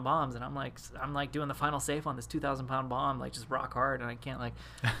 2,000-pound bombs, and I'm like doing the final safe on this 2,000-pound bomb, like just rock hard, and I can't like,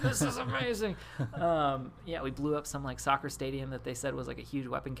 this is amazing. We blew up some like soccer stadium that they said was like a huge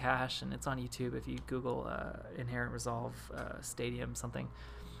weapon cache, and it's on YouTube if you Google Inherent Resolve Stadium something.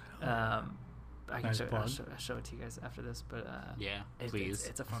 I can show it to you guys after this, but please.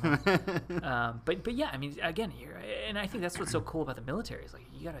 It's a fun one. But yeah, I mean, again, and I think that's what's so cool about the military is like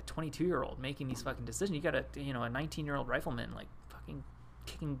you got a 22-year-old making these fucking decisions. You got a 19-year-old rifleman like fucking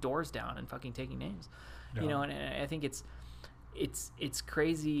kicking doors down and fucking taking names. Yeah. And I think it's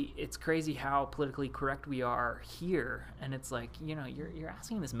crazy. It's crazy how politically correct we are here, and it's like you're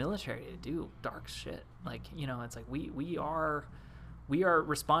asking this military to do dark shit. Like it's like we are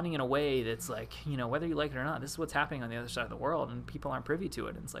responding in a way that's like, whether you like it or not, this is what's happening on the other side of the world, and people aren't privy to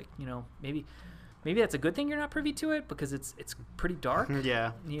it. And it's like, maybe that's a good thing you're not privy to it, because it's pretty dark.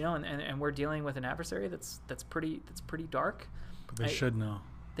 Yeah. And we're dealing with an adversary that's pretty dark. But they should know.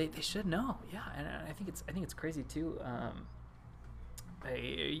 They should know. Yeah. And I think it's crazy too.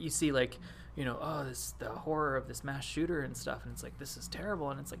 You see like, the horror of this mass shooter and stuff, and it's like, this is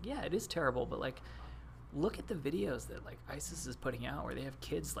terrible. And it's like, yeah, it is terrible, but like, look at the videos that like ISIS is putting out where they have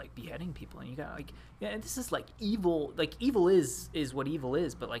kids like beheading people, and you got like, and this is like evil. Like evil is what evil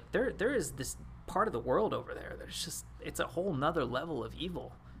is, but like there is this part of the world over there that it's a whole nother level of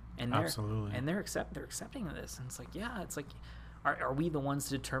evil, and they're accepting of this, and it's like, yeah, it's like, are we the ones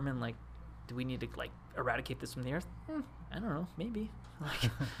to determine like, do we need to like eradicate this from the earth? I don't know, maybe.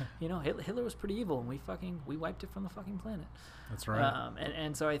 Like, Hitler was pretty evil, and we wiped it from the fucking planet. That's right.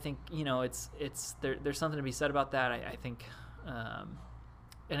 And so I think it's there's something to be said about that. I think,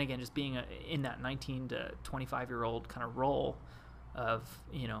 and again, just being in that 19 to 25-year-old kind of role of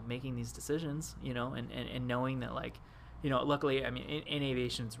making these decisions, and knowing that like, luckily, I mean, in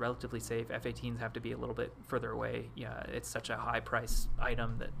aviation it's relatively safe. F-18s have to be a little bit further away. Yeah, it's such a high price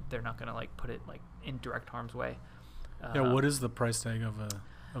item that they're not going to like put it like in direct harm's way. What is the price tag of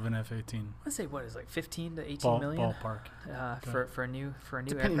a of an F-18? Let's say what is like 15 to 18 million ballpark for a new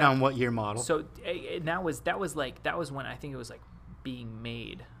depending aircraft. on what year model. So that was when I think it was like being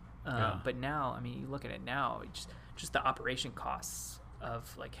made. But now, I mean, you look at it now, just the operation costs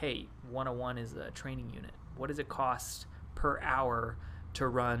of like, hey, 101 is a training unit. What does it cost per hour to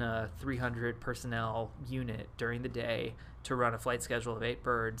run a 300 personnel unit during the day, to run a flight schedule of 8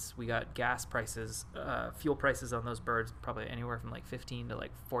 birds? We got gas prices, fuel prices on those birds, probably anywhere from like $15,000 to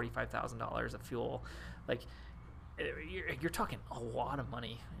like $45,000 of fuel. Like, you're talking a lot of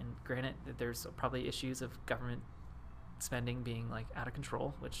money. And granted, there's probably issues of government spending being like out of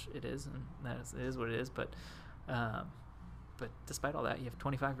control, which it is, and it is what it is. But despite all that, you have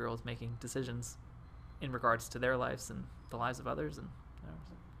 25-year-olds making decisions in regards to their lives and the lives of others, and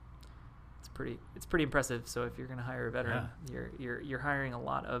it's pretty impressive. So if you're going to hire a veteran, you're hiring a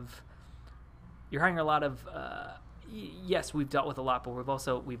lot of yes, we've dealt with a lot, but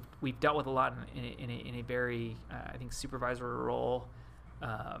we've dealt with a lot in a very I think supervisory role.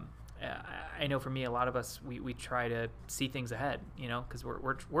 I know for me, a lot of us we try to see things ahead, because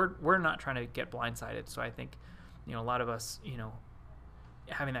we're not trying to get blindsided. So I think, a lot of us,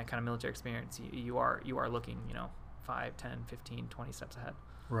 having that kind of military experience, you are looking, 5, 10, 15, 20 steps ahead.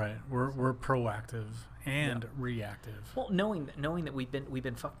 Right. We're proactive and reactive. Well, knowing that we've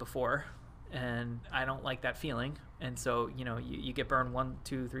been fucked before, and I don't like that feeling, and so you get burned 1,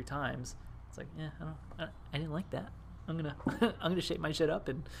 2, 3 times. It's like, I didn't like that. I'm gonna shape my shit up,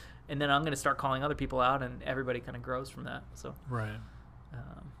 and then I'm gonna start calling other people out, and everybody kind of grows from that. So right.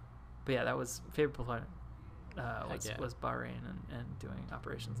 But yeah, that was favorite deployment. Was Bahrain and doing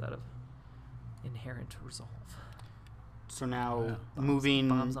operations out of Inherent Resolve. So now moving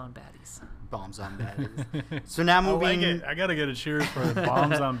bombs on baddies. Bombs on baddies. So now moving. I gotta get a cheers for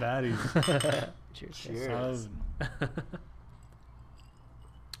bombs on baddies. Cheers.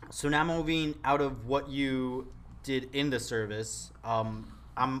 So now moving out of what you did in the service,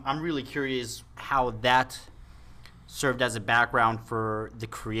 I'm really curious how that served as a background for the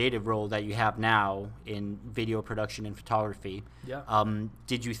creative role that you have now in video production and photography. Yeah.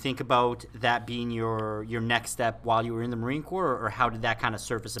 Did you think about that being your next step while you were in the Marine Corps, or how did that kind of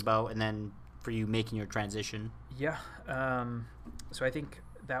surface about, and then for you making your transition? Yeah. So I think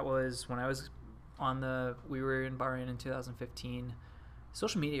that was when I was we were in Bahrain in 2015.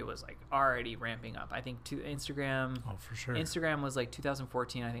 Social media was like already ramping up. I think Instagram. Oh, for sure. Instagram was like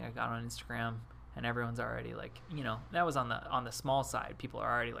 2014. I think I got on Instagram, and everyone's already like, that was on the small side. People are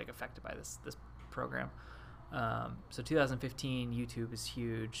already like affected by this program. So 2015, YouTube is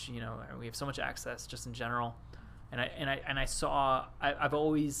huge. We have so much access just in general. And I saw, I've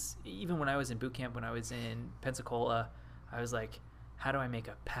always, even when I was in boot camp, when I was in Pensacola, I was like, how do I make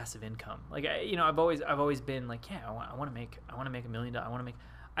a passive income? Like, I've always been like, yeah, I want to make $1 million.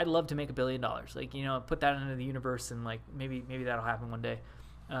 I'd love to make $1 billion. Like, put that into the universe, and like, maybe that'll happen one day.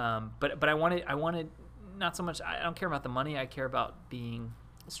 But I wanted not so much, I don't care about the money. I care about being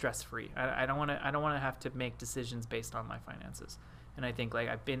stress free. I don't want to have to make decisions based on my finances. And I think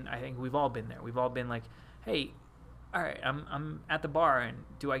I think we've all been there. We've all been like, hey, all right, I'm at the bar, and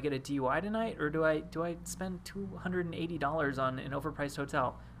do I get a DUI tonight, or do I spend $280 on an overpriced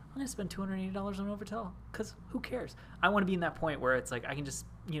hotel? I'm gonna spend $280 on an hotel, because who cares? I want to be in that point where it's like I can just,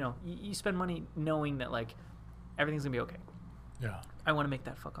 you spend money knowing that like everything's gonna be okay. Yeah. I want to make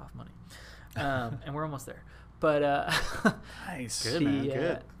that fuck off money, and we're almost there. But nice, good man,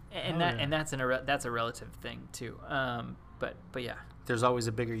 good. And that's a relative thing too. But yeah, there's always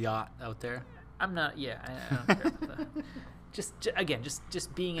a bigger yacht out there. I'm not. Yeah, I don't care about that.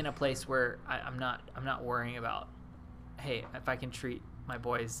 Just being in a place where I'm not worrying about, hey, if I can treat my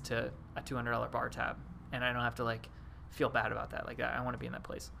boys to a $200 bar tab, and I don't have to like feel bad about that. Like, I want to be in that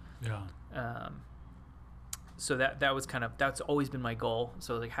place. Yeah. So that was that's always been my goal.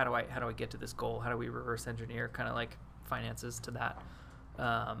 So like, how do I get to this goal? How do we reverse engineer kind of like finances to that?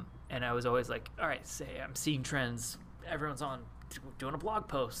 And I was always like, all right, say I'm seeing trends. Everyone's doing a blog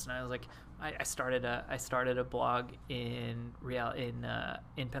post, and I was like, I started a blog in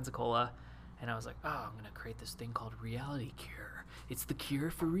Pensacola, and I was like, oh, I'm gonna create this thing called Reality Cure. It's the cure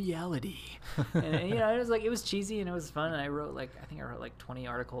for reality. And it was cheesy and it was fun. And I wrote like 20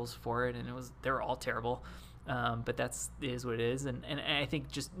 articles for it, and they were all terrible. But is what it is. And I think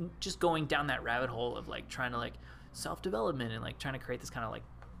just going down that rabbit hole of like trying to like self-development and like trying to create this kind of like,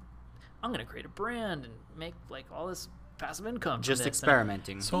 I'm gonna create a brand and make like all this passive income. Just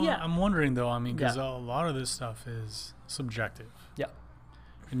experimenting. So yeah. I'm wondering though, because a lot of this stuff is subjective. Yeah.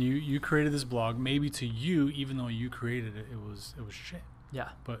 And you created this blog, maybe to you, even though you created it, it was shit. Yeah.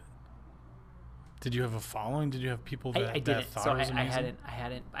 But Did you have a following? Did you have people that, I didn't. that thought So it was amazing? I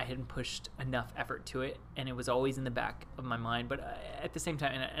hadn't pushed enough effort to it, and it was always in the back of my mind. But at the same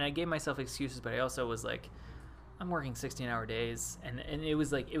time, and I gave myself excuses, but I also was like, I'm working 16-hour days, and it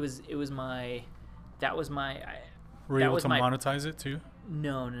was like it was my, that was my. Were you able to monetize it too?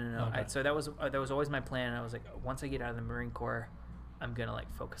 No. Okay. So that was always my plan. And I was like, once I get out of the Marine Corps, I'm gonna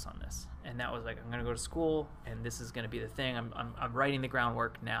like focus on this, and that was like, I'm gonna go to school, and this is gonna be the thing. I'm writing the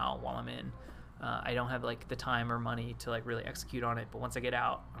groundwork now while I'm in. I don't have like the time or money to like really execute on it, but once I get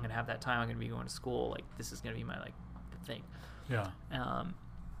out, I'm gonna have that time. I'm gonna be going to school. Like this is gonna be my like thing. Yeah. And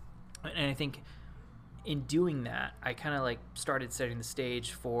I think in doing that, I kind of like started setting the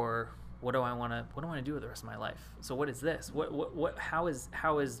stage for what do I want to do with the rest of my life. So what is this? How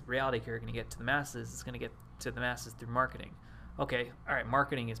is Reality Killer gonna get to the masses? It's gonna get to the masses through marketing. Okay, all right,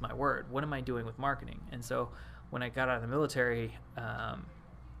 marketing is my word. What am I doing with marketing? And so when I got out of the military.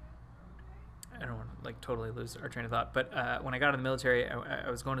 I don't want to like totally lose our train of thought, but when I got out of the military,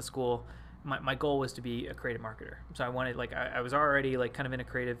 I was going to school. My goal was to be a creative marketer. So I wanted, like, I was already like kind of in a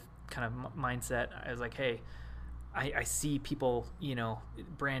creative kind of mindset. I was like, hey, I see people,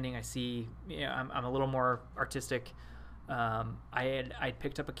 branding. I see, I'm a little more artistic. I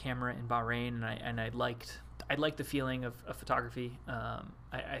picked up a camera in Bahrain, and I liked the feeling of photography.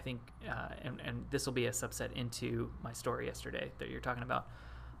 I think, and this will be a subset into my story yesterday that you're talking about.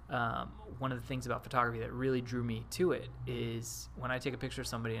 One of the things about photography that really drew me to it is when I take a picture of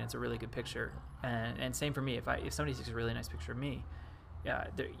somebody and it's a really good picture, and same for me. If somebody takes a really nice picture of me,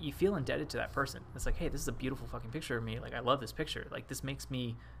 you feel indebted to that person. It's like, hey, this is a beautiful fucking picture of me. Like, I love this picture. Like, this makes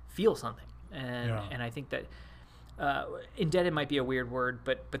me feel something. And I think that indebted might be a weird word,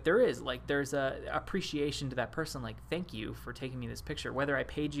 but there's a appreciation to that person. Like, thank you for taking me this picture, whether I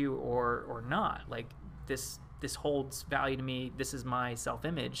paid you or not. Like, this holds value to me. This is my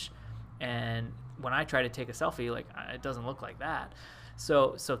self-image, and when I try to take a selfie, like, it doesn't look like that.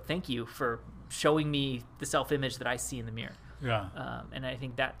 So thank you for showing me the self-image that I see in the mirror. Yeah. And I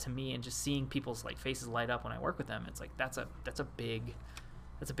think that, to me, and just seeing people's like faces light up when I work with them, it's like that's a big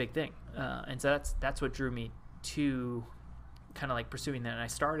thing. And so that's what drew me to kind of like pursuing that. And I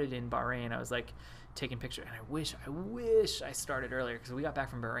started in Bahrain. I was like taking pictures, and I wish I started earlier, because we got back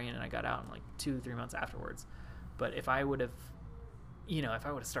from Bahrain and I got out in like 2-3 months afterwards. But if I would have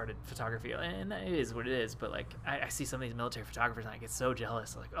started photography, and it is what it is, but like I see some of these military photographers and I get so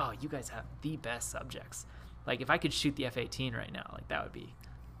jealous. Like, oh, you guys have the best subjects. Like, if I could shoot the F-18 right now, like, that would be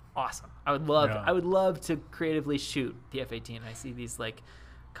awesome. I would love to creatively shoot the F-18. I see these like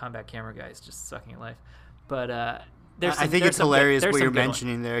combat camera guys just sucking at life. But I think it's hilarious what you're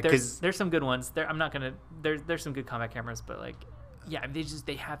mentioning there, because there's some good ones. There's some good combat cameras, but like, yeah,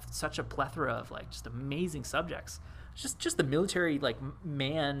 they have such a plethora of like just amazing subjects. Just the military, like,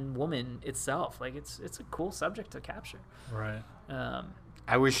 man, woman itself, like, it's a cool subject to capture. Right.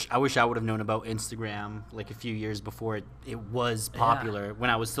 I wish I would have known about Instagram like a few years before it was popular, when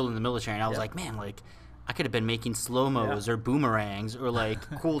I was still in the military, and I was like, man, like, I could have been making slow-mos or boomerangs or like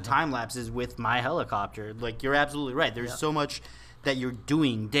cool time lapses with my helicopter. Like, you're absolutely right. There's so much that you're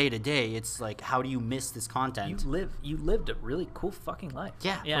doing day to day. It's like, how do you miss this content? You lived a really cool fucking life.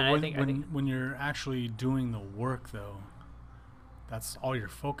 Yeah. When you're actually doing the work, though, that's all you're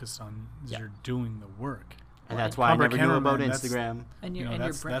focused on is you're doing the work. And that's why I never knew about Instagram. And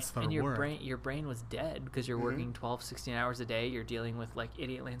your brain was dead, because you're working 12, 16 hours a day. You're dealing with like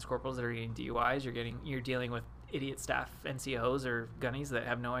idiot lance corporals that are getting DUIs. You're dealing with idiot staff NCOs or gunnies that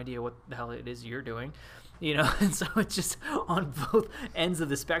have no idea what the hell it is you're doing. And so it's just on both ends of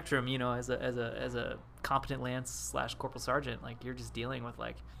the spectrum. As a competent lance / corporal sergeant, like, you're just dealing with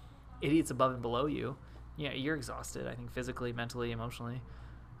like idiots above and below you. Yeah, you're exhausted. I think physically, mentally, emotionally.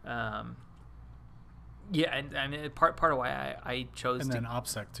 Yeah, and I mean, part of why I chose. And then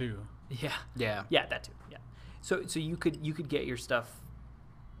OPSEC too. Yeah, that too. Yeah, so you could get your stuff,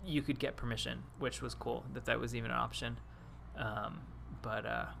 you could get permission, which was cool that was even an option. But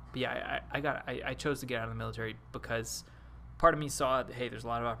yeah, I chose to get out of the military because part of me saw that, hey, there's a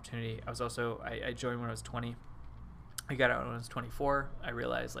lot of opportunity. I joined when I was 20. I got out when I was 24. I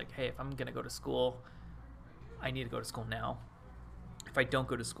realized, like, hey, if I'm gonna go to school, I need to go to school now. If I don't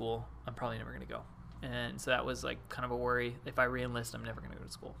go to school, I'm probably never gonna go. And so that was like kind of a worry. If I re-enlist, I'm never going to go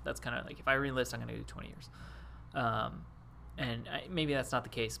to school. That's kind of like, if I re-enlist, I'm going to do 20 years. And maybe that's not the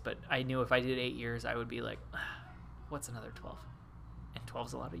case, but I knew if I did 8 years, I would be like, what's another 12? And 12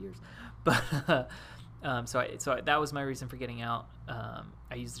 is a lot of years. But so that was my reason for getting out.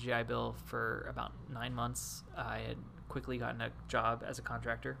 I used the GI Bill for about 9 months. I had quickly gotten a job as a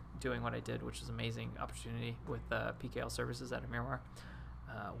contractor doing what I did, which was an amazing opportunity with PKL Services out of Miramar.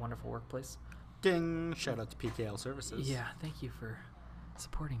 Wonderful workplace. Ding! Shout out to PKL Services. Yeah, thank you for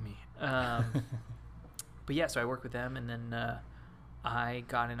supporting me. But yeah, so I worked with them, and then I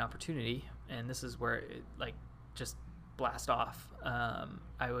got an opportunity, and this is where it like just blast off. I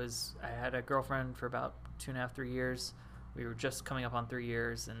had a girlfriend for about 2.5, 3 years. We were just coming up on 3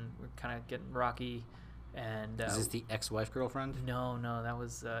 years, and we're kind of getting rocky. And is this the ex-wife girlfriend? No, that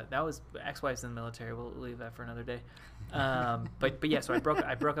was ex-wife's in the military. We'll leave that for another day. But yeah, so I broke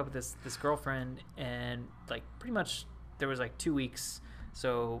up with this girlfriend, and like pretty much there was like 2 weeks.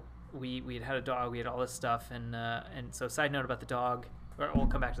 So we had a dog, we had all this stuff, and so side note about the dog, or we'll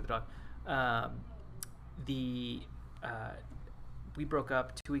come back to the dog. We broke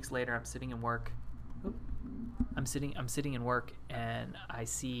up 2 weeks later. I'm sitting in work. I'm sitting in work, and I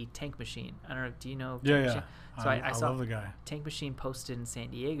see Tank Machine. I don't know. Do you know? Tank Machine? So I saw love the guy. Tank Machine posted in San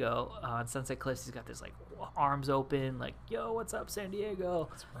Diego on Sunset Cliffs. He's got this like arms open, like, "Yo, what's up, San Diego?"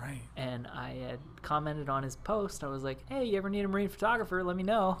 That's right. And I had commented on his post. I was like, "Hey, you ever need a marine photographer? Let me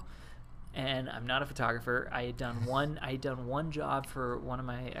know." And I'm not a photographer. I had done one job for one of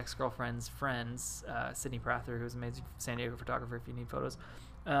my ex-girlfriend's friends, Sydney Prather, who's an amazing San Diego photographer. If you need photos.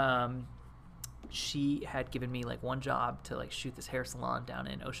 She had given me like one job to like shoot this hair salon down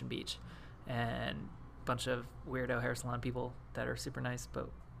in Ocean Beach, and a bunch of weirdo hair salon people that are super nice, but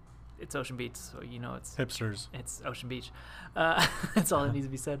it's Ocean Beach, so you know it's hipsters. It's Ocean Beach. That's all that needs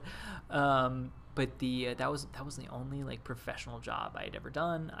to be said. But that was the only like professional job I had ever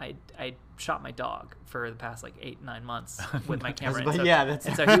done. I shot my dog for the past like 8-9 months with my camera.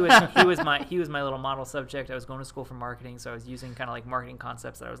 So he was my little model subject. I was going to school for marketing, so I was using kind of like marketing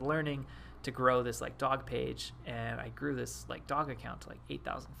concepts that I was learning to grow this like dog page, and I grew this like dog account to like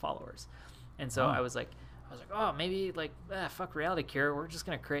 8,000 followers. And so I was like, oh, maybe like fuck Reality Cure. We're just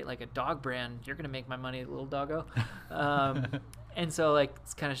gonna create like a dog brand. You're gonna make my money, little doggo. And so like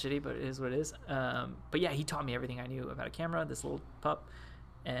it's kind of shitty, but it is what it is. But yeah, he taught me everything I knew about a camera. This little pup,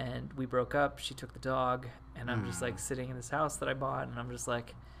 and we broke up. She took the dog, and I'm just like sitting in this house that I bought, and I'm just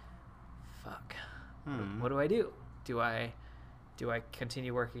like, fuck. What do I do? Do I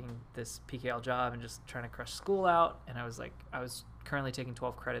continue working this PKL job and just trying to crush school out? And I was currently taking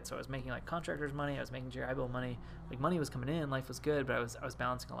 12 credits, so I was making like contractor's money, I was making GI Bill money, like money was coming in, life was good, but I was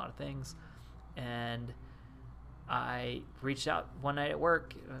balancing a lot of things. And I reached out one night at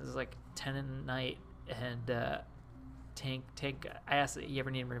work. It was like 10 at night, and Tank, I asked, you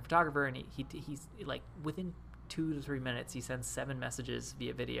ever need a marine photographer? And he's like, within 2 to 3 minutes, he sends 7 messages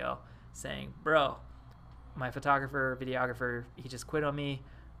via video saying, bro, my photographer, videographer, he just quit on me.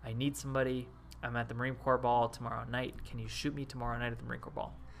 I need somebody. I'm at the Marine Corps Ball tomorrow night. Can you shoot me tomorrow night at the Marine Corps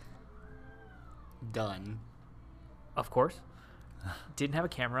Ball? Done. Of course. Didn't have a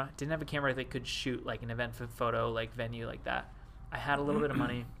camera that could shoot like an event photo, like venue like that. I had a little bit of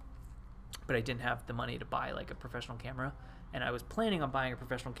money, but I didn't have the money to buy like a professional camera. And I was planning on buying a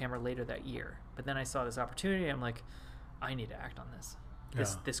professional camera later that year. But then I saw this opportunity. I'm like, I need to act on this.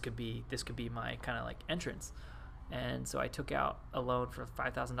 This could be my kind of like entrance. And so I took out a loan for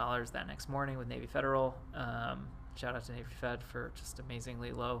 $5,000 that next morning with Navy Federal. Shout out to Navy Fed for just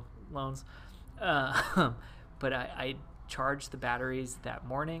amazingly low loans. But I charged the batteries that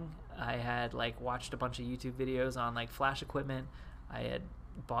morning. I had like watched a bunch of YouTube videos on like flash equipment. I had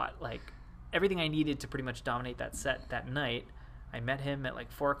bought like everything I needed to pretty much dominate that set that night. I met him at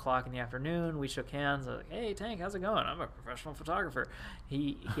like 4 o'clock in the afternoon. We shook hands. I was like, "Hey, Tank, how's it going? I'm a professional photographer."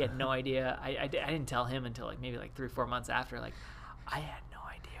 He had no idea. I didn't tell him until like maybe like 3 or 4 months after. Like, I had no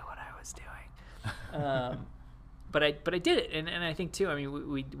idea what I was doing. But I did it, and I think too. I mean,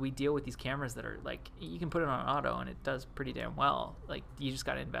 we deal with these cameras that are like you can put it on auto and it does pretty damn well. Like you just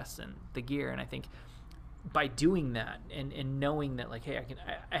got to invest in the gear, and I think by doing that and knowing that like, hey,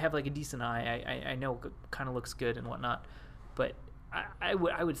 I have like a decent eye. I know it kind of looks good and whatnot. But I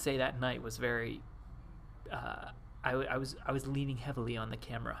would say that night was very. I was leaning heavily on the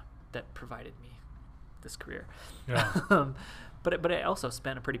camera that provided me this career. Yeah. But I also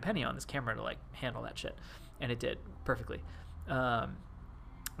spent a pretty penny on this camera to like handle that shit, and it did perfectly. And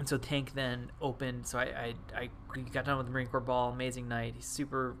so Tank then opened. So I got done with the Marine Corps Ball. Amazing night. He's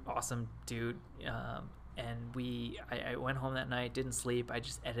super awesome dude. And I went home that night. Didn't sleep. I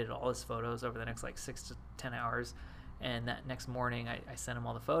just edited all his photos over the next like 6 to 10 hours. And that next morning, I sent him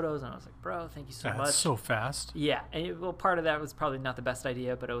all the photos, and I was like, bro, thank you so much. That's so fast. Yeah. And well, part of that was probably not the best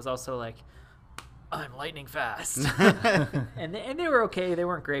idea, but it was also like, I'm lightning fast. and they were okay. They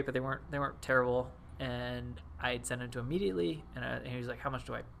weren't great, but they weren't terrible. And I'd sent them to him immediately, and he was like, how much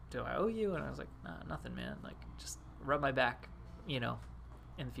do I owe you? And I was like, nah, nothing, man. Like, just rub my back, in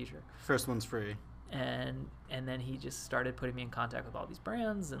the future. First one's free. and then he just started putting me in contact with all these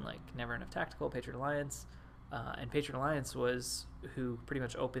brands, and like Never Enough Tactical, Patriot Alliance, and Patriot Alliance was who pretty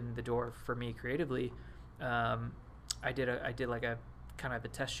much opened the door for me creatively. I did like a kind of a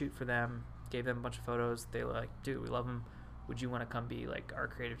test shoot for them, gave them a bunch of photos. They were like, dude, we love them. Would you want to come be like our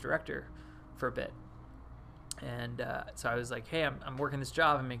creative director for a bit? And so I was like, hey, I'm working this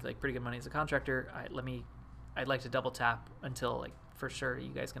job and make like pretty good money as a contractor. I'd like to double tap until like for sure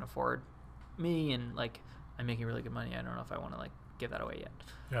you guys can afford me, and like I'm making really good money. I don't know if I want to like give that away yet.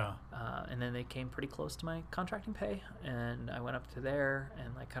 Yeah. And then they came pretty close to my contracting pay, and I went up to there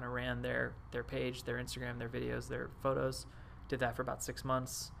and like kind of ran their page, their Instagram, their videos, their photos. Did that for about 6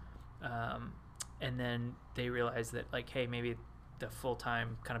 months, and then they realized that like, hey, maybe the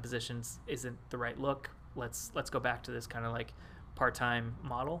full-time kind of positions isn't the right look. Let's go back to this kind of like part-time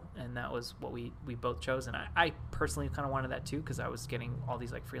model, and that was what we both chose. And I personally kind of wanted that too, because I was getting all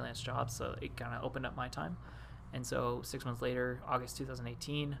these like freelance jobs, so it kind of opened up my time. And so 6 months later, August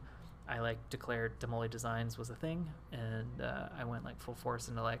 2018, I like declared Demoli Designs was a thing, and I went like full force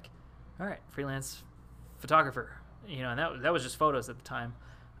into like, all right, freelance photographer, you know. And that was just photos at the time,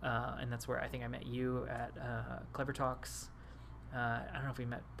 and that's where I think I met you at Clever Talks. I don't know if we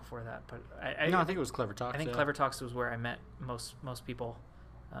met before that, but I think it was Clever Talks. I think Clever Talks was where I met most people,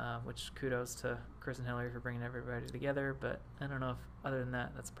 which kudos to Chris and Hillary for bringing everybody together. But I don't know if other than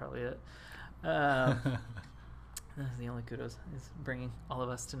that, that's probably it. That's the only kudos, is bringing all of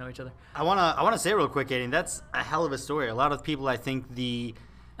us to know each other. I wanna say real quick, Aiden, that's a hell of a story. A lot of people, I think the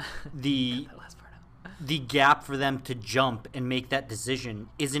that last part out. The gap for them to jump and make that decision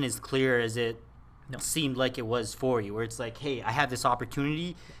isn't as clear as it seemed like it was for you, where it's like, hey, I have this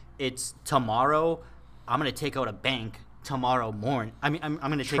opportunity. It's tomorrow. I'm gonna take out a bank tomorrow morning. I mean, I'm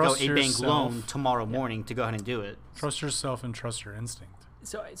gonna take out a bank loan tomorrow morning to go ahead and do it. Trust yourself and trust your instinct.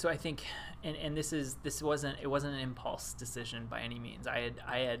 So I think, and this wasn't an impulse decision by any means. I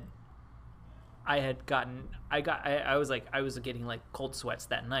was getting like cold sweats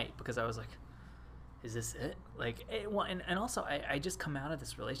that night, because I was like, is this it? Like, and also I just come out of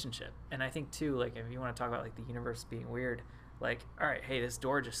this relationship, and I think too, like, if you want to talk about like the universe being weird, like, all right, hey, this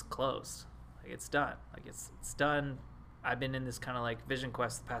door just closed, like it's done, like it's done. I've been in this kind of like vision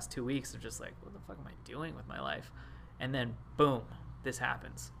quest the past 2 weeks of just like, what the fuck am I doing with my life? And then boom, this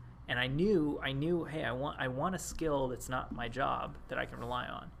happens. And I knew, hey, I want a skill that's not my job that I can rely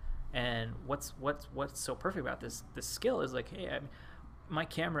on. And what's so perfect about this skill is like, hey, my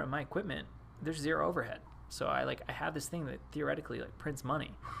camera, my equipment, there's zero overhead. So I have this thing that theoretically like prints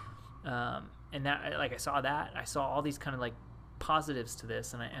money. And that, like, I saw all these kind of like positives to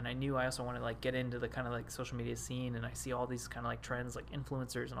this, and I knew I also wanted to like get into the kind of like social media scene, and I see all these kind of like trends, like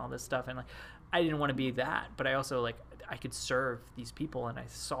influencers and all this stuff, and like I didn't want to be that, but I also like I could serve these people, and I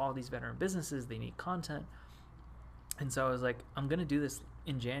saw these veteran businesses, they need content, and so I was like, I'm gonna do this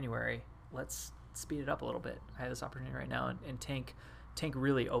in January, let's speed it up a little bit. I have this opportunity right now, and Tank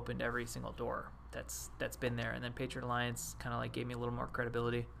really opened every single door that's been there, and then Patriot Alliance kind of like gave me a little more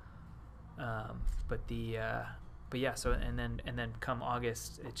credibility, but yeah, so and then come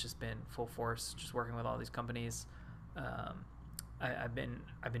August, it's just been full force, just working with all these companies. I've been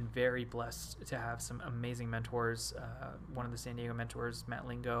very blessed to have some amazing mentors. One of the San Diego mentors, Matt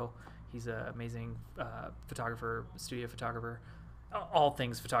Lingo, he's an amazing photographer, studio photographer, all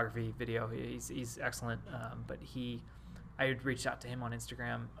things photography, video. He's excellent. But I had reached out to him on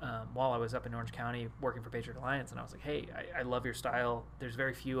Instagram while I was up in Orange County working for Patriot Alliance, and I was like, hey, I love your style. There's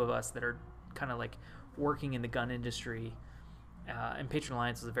very few of us that are kind of like working in the gun industry, and Patriot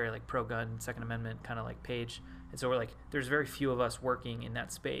Alliance is a very like pro-gun, Second Amendment kind of like page, and so we're like, there's very few of us working in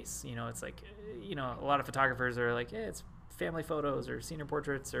that space. You know, it's like, you know, a lot of photographers are like, yeah, it's family photos or senior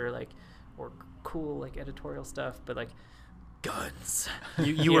portraits or cool like editorial stuff, but like guns.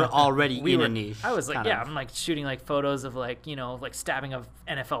 You were already in a niche. I was like, yeah, I'm like shooting like photos of like, you know, like stabbing of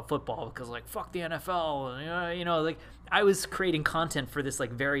NFL football because like fuck the NFL, you know, like I was creating content for this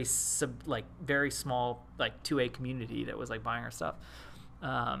like very small like 2A community that was like buying our stuff,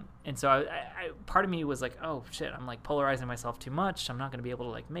 and so I part of me was like, oh shit, I'm like polarizing myself too much. I'm not going to be able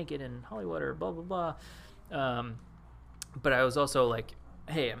to like make it in Hollywood or blah blah blah, but I was also like,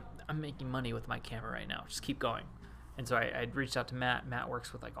 hey, I'm making money with my camera right now. Just keep going. And so I'd reached out to Matt. Matt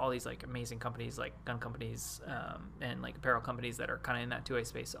works with like all these like amazing companies, like gun companies, and like apparel companies that are kind of in that 2A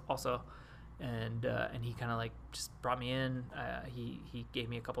space also. And he kind of like just brought me in. He gave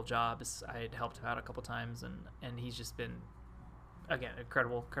me a couple jobs. I had helped him out a couple times, and he's just been, again,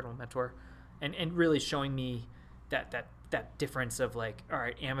 incredible mentor, and really showing me that difference of like, all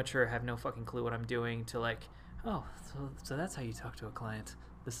right, amateur, have no fucking clue what I'm doing, to like, oh, so that's how you talk to a client.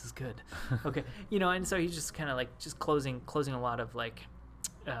 this is good. Okay. You know, and so he's just kind of like just closing a lot of like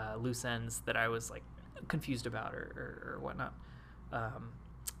loose ends that I was like confused about or whatnot.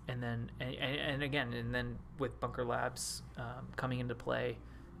 And then with Bunker Labs coming into play,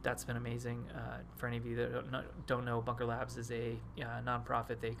 that's been amazing. For any of you that don't know, Bunker Labs is a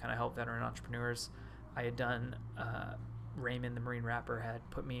nonprofit. They kind of help veteran entrepreneurs. I had done Raymond, the Marine rapper, had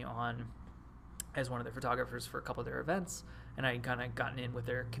put me on as one of their photographers for a couple of their events, and I had kind of gotten in with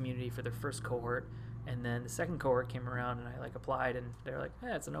their community for their first cohort. And then the second cohort came around, and I like applied, and they're like,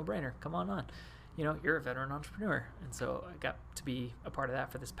 "Yeah, it's a no-brainer. Come on. You know, you're a veteran entrepreneur." And so I got to be a part of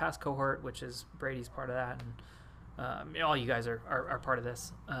that for this past cohort, which is Brady's part of that, and all you guys are part of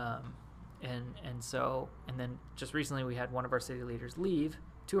this. And then just recently we had one of our city leaders leave,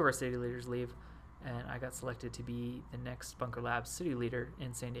 two of our city leaders leave, and I got selected to be the next Bunker Labs city leader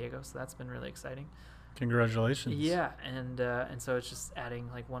in San Diego. So that's been really exciting. Congratulations. Yeah, and so it's just adding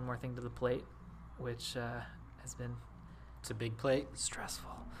like one more thing to the plate, which has been. It's a big plate. Stressful.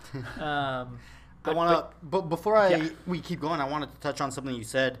 But before we keep going, I wanted to touch on something you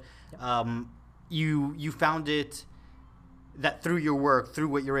said. Yeah. You found it that through your work, through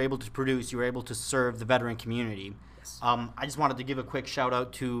what you're able to produce, you were able to serve the veteran community. Yes. I just wanted to give a quick shout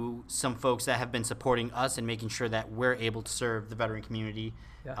out to some folks that have been supporting us and making sure that we're able to serve the veteran community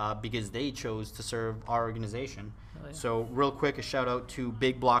because they chose to serve our organization. Oh, yeah. So real quick, a shout out to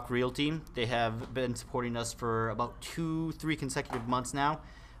Big Block Realty. They have been supporting us for about 2-3 consecutive months now,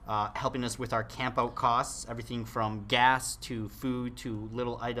 helping us with our camp out costs, everything from gas to food to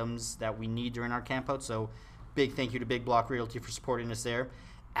little items that we need during our camp out. So big thank you to Big Block Realty for supporting us there.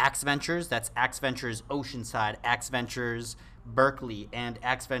 Axe Ventures, that's Axe Ventures Oceanside, Axe Ventures Berkeley, and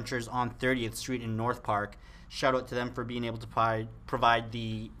Axe Ventures on 30th Street in North Park. Shout out to them for being able to provide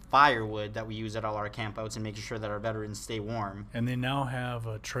the firewood that we use at all our campouts and making sure that our veterans stay warm. And they now have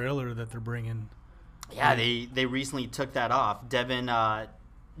a trailer that they're bringing. Yeah, they recently took that off. Devin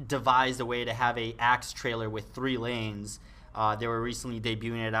devised a way to have a Axe trailer with 3 lanes. They were recently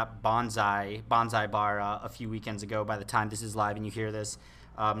debuting it at Bonsai Bar a few weekends ago by the time this is live and you hear this.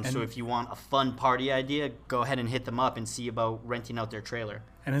 So if you want a fun party idea, go ahead and hit them up and see about renting out their trailer.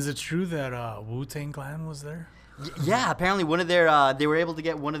 And is it true that Wu-Tang Clan was there? Yeah, apparently one of their they were able to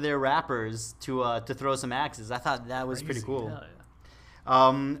get one of their rappers to throw some axes. I thought that was pretty cool. Hell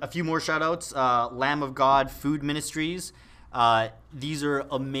yeah. A few more shout outs. Lamb of God Food Ministries. These are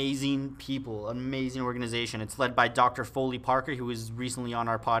amazing people, an amazing organization. It's led by Dr. Foley Parker, who was recently on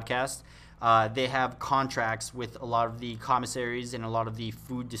our podcast. They have contracts with a lot of the commissaries and a lot of the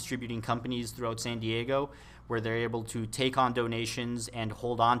food distributing companies throughout San Diego, where they're able to take on donations and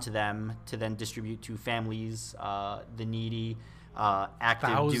hold on to them to then distribute to families, the needy, active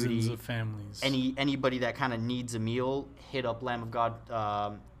Thousands duty. Thousands of families. Anybody that kind of needs a meal, hit up Lamb of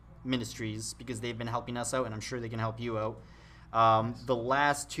God Ministries because they've been helping us out, and I'm sure they can help you out. The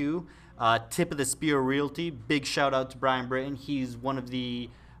last two, Tip of the Spear Realty. Big shout out to Brian Britton. He's one of the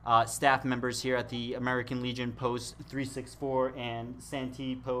staff members here at the American Legion Post 364 and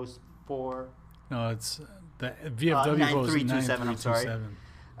Santee Post 4. No, it's the VFW Post 9327. I'm sorry.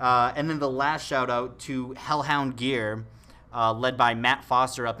 And then the last shout out to Hellhound Gear, led by Matt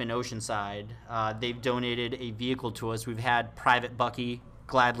Foster up in Oceanside. They've donated a vehicle to us. We've had Private Bucky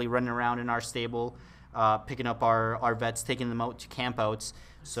gladly running around in our stable, picking up our vets, taking them out to campouts.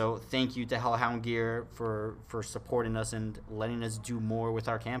 So thank you to Hellhound Gear for supporting us and letting us do more with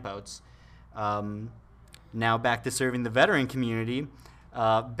our campouts. Now back to serving the veteran community.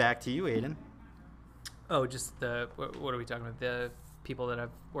 Back to you, Aiden. Oh, just what are we talking about? The people that I've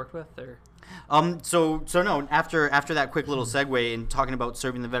worked with, or? So no. After that quick little segue and talking about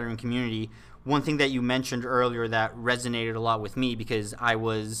serving the veteran community, one thing that you mentioned earlier that resonated a lot with me because I'm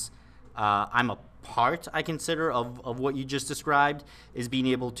a part, I consider, of what you just described is being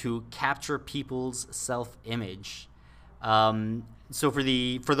able to capture people's self-image. So for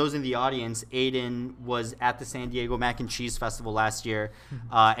those in the audience, Aiden was at the San Diego Mac and Cheese Festival last year,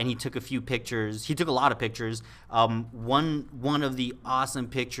 and he took a few pictures. He took a lot of pictures. One of the awesome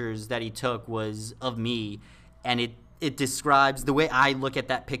pictures that he took was of me, and it describes the way I look at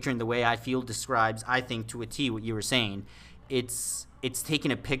that picture and the way I feel describes, I think, to a T what you were saying. It's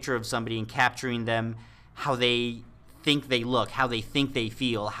taking a picture of somebody and capturing them, how they think they look, how they think they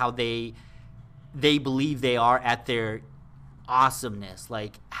feel, how they believe they are at their awesomeness,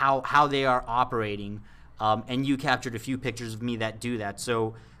 like how they are operating. And you captured a few pictures of me that do that.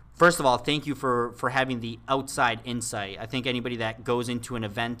 So first of all, thank you for having the outside insight. I think anybody that goes into an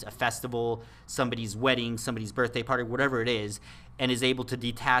event, a festival, somebody's wedding, somebody's birthday party, whatever it is, and is able to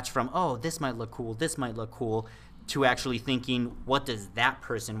detach from, oh, this might look cool, to actually thinking, what does that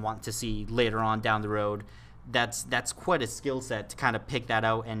person want to see later on down the road? That's quite a skill set to kind of pick that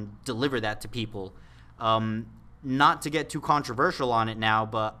out and deliver that to people. Not to get too controversial on it now,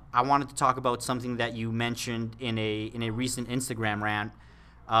 but I wanted to talk about something that you mentioned in a recent Instagram rant,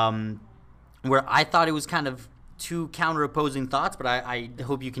 where I thought it was kind of two counter-opposing thoughts, but I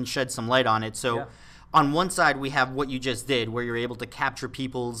hope you can shed some light on it. So on one side, we have what you just did, where you're able to capture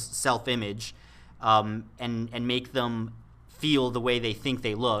people's self-image and make them feel the way they think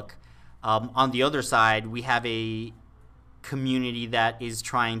they look. On the other side, we have a community that is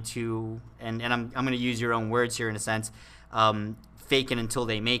trying to, and I'm going to use your own words here in a sense, fake it until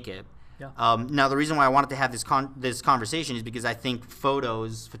they make it. Yeah. Now, the reason why I wanted to have this conversation is because I think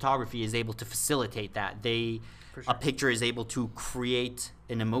photography is able to facilitate that. Sure. A picture is able to create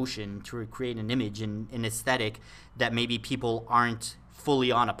an emotion, to create an image, and an aesthetic that maybe people aren't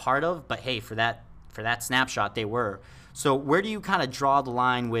fully on a part of, but hey, for that snapshot, they were. So where do you kind of draw the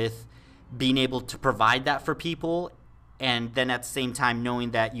line with being able to provide that for people, and then at the same time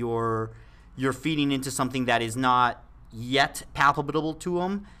knowing that you're feeding into something that is not yet palpable to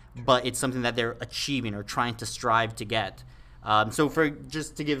them, but it's something that they're achieving or trying to strive to get? So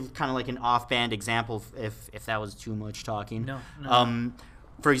just to give kind of like an off-band example, if that was too much talking. No.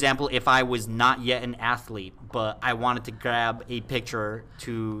 For example, if I was not yet an athlete, but I wanted to grab a picture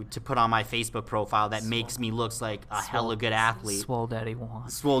to put on my Facebook profile that makes me look like a hella good athlete. Swole Daddy Juan.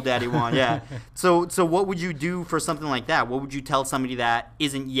 Swole Daddy Juan, yeah. So what would you do for something like that? What would you tell somebody that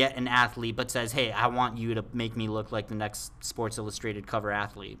isn't yet an athlete but says, hey, I want you to make me look like the next Sports Illustrated cover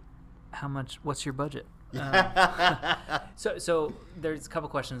athlete? What's your budget? So there's a couple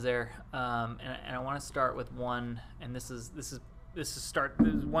questions there, and I want to start with one, and this is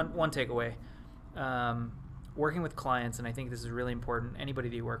one takeaway. Working with clients, and I think this is really important. Anybody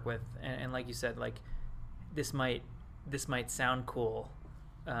that you work with, and like you said, like this might sound cool,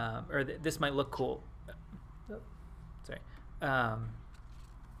 or this might look cool. Sorry.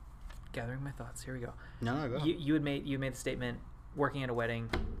 Gathering my thoughts. Here we go. No, go. You made the statement. Working at a wedding,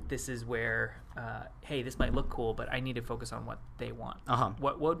 this is where, hey, this might look cool, but I need to focus on what they want.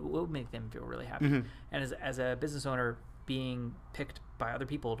 What would make them feel really happy? Mm-hmm. And as a business owner, being picked by other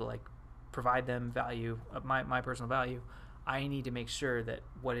people to like provide them value, my personal value, I need to make sure that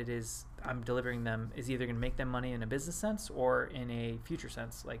what it is I'm delivering them is either going to make them money in a business sense or in a future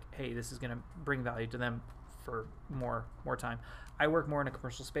sense. Like, hey, this is going to bring value to them for more time. I work more in a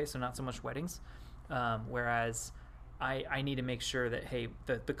commercial space, so not so much weddings, whereas I need to make sure that, hey,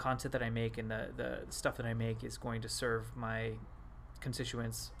 the content that I make and the stuff that I make is going to serve my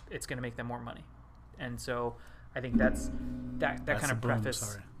constituents. It's going to make them more money. And so I think that kind of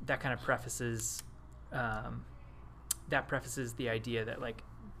prefaces the idea that like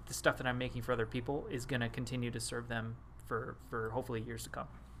the stuff that I'm making for other people is going to continue to serve them for hopefully years to come.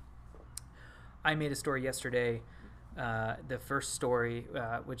 I made a story yesterday. The first story,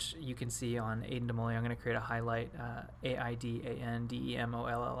 which you can see on Aidan Demolli, I'm going to create a highlight, AIDANDEMOLLI.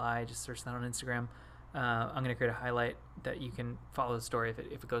 Just search that on Instagram. I'm going to create a highlight that you can follow the story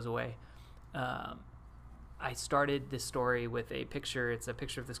if it goes away. I started this story with a picture. It's a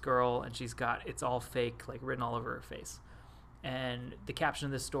picture of this girl, and it's all fake, like written all over her face. And the caption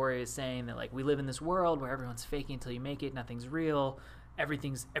of this story is saying that like we live in this world where everyone's faking until you make it. Nothing's real.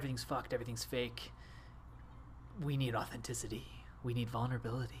 Everything's fucked. Everything's fake. We need authenticity. We need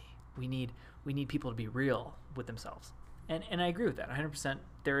vulnerability. We need people to be real with themselves. And I agree with that 100%.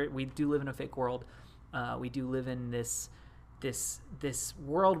 We do live in a fake world. We do live in this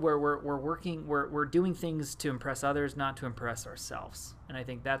world where we're doing things to impress others, not to impress ourselves. And I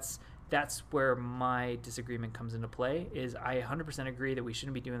think that's where my disagreement comes into play. Is I 100% agree that we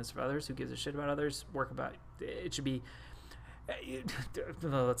shouldn't be doing this for others. Who gives a shit about others? It should be.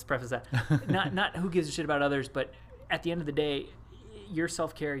 Let's preface that. not who gives a shit about others, but at the end of the day, your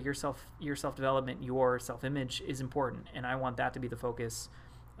self-care, your self-development, your self-image is important, and I want that to be the focus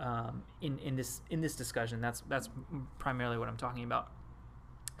in this discussion. That's primarily what I'm talking about.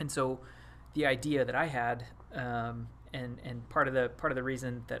 And so the idea that I had, and part of the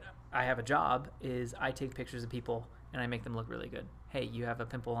reason that I have a job is I take pictures of people and I make them look really good. Hey, you have a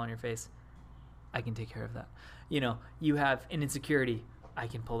pimple on your face, I can take care of that. You have an insecurity, I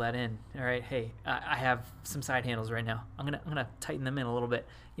can pull that in. All right, hey, I have some side handles right now. I'm gonna tighten them in a little bit.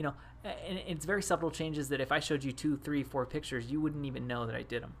 And it's very subtle changes that if I showed you 2, 3, 4 pictures, you wouldn't even know that I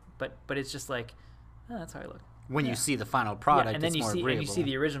did them. But it's just like, oh, that's how I look. When you see the final product, and then it's you more see agreeable. And you see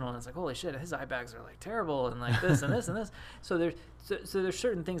the original, and it's like, holy shit, his eye bags are like terrible, and like this and this and this. So there's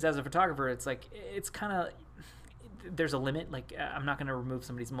certain things as a photographer. It's like it's kind of there's a limit. Like I'm not going to remove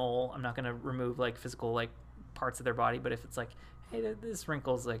somebody's mole. I'm not going to remove like physical like parts of their body, but if it's like, hey, this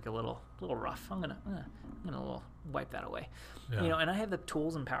wrinkle's like a little rough, I'm gonna wipe that away. You know, and I have the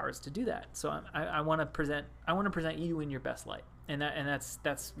tools and powers to do that. So I want to present you in your best light, and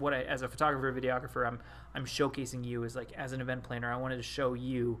that's what I, as a photographer, videographer, I'm showcasing you as like, as an event planner. I wanted to show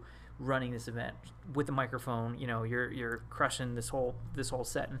you running this event with a microphone. You know, you're crushing this whole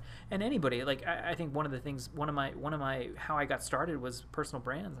set, and anybody, like, I think one of my how I got started was personal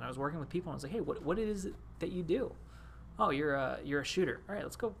brands, and I was working with people, and I was like, hey, what is it that you do? Oh, you're a shooter. All right,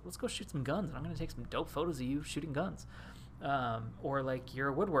 let's go shoot some guns, and I'm gonna take some dope photos of you shooting guns. Or like, you're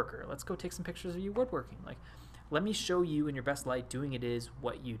a woodworker. Let's go take some pictures of you woodworking. Like, let me show you in your best light doing it is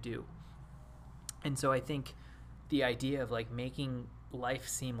what you do. And so I think the idea of like making life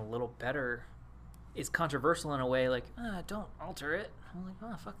seem a little better is controversial in a way. Like, don't alter it. I'm like,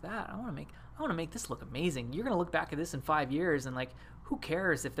 oh, fuck that. I want to make this look amazing. You're gonna look back at this in 5 years, and like, who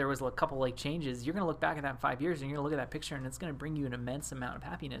cares if there was a couple like changes? You're gonna look back at that in 5 years, and you're gonna look at that picture, and it's gonna bring you an immense amount of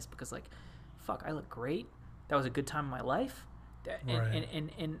happiness because, like, fuck, I look great. That was a good time in my life.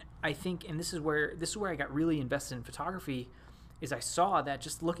 And I think, and this is where I got really invested in photography, is I saw that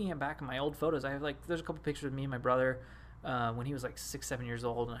just looking back at my old photos. I have like, there's a couple pictures of me and my brother when he was like 6-7 years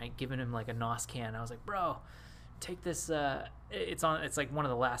old, and I had given him like a NOS can. I was like, bro, take this. It's like one of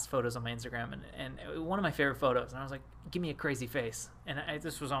the last photos on my Instagram, and one of my favorite photos. And I was like, give me a crazy face. And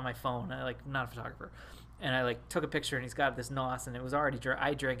this was on my phone. I like, not a photographer. And I like took a picture, and he's got this NOS, and it was already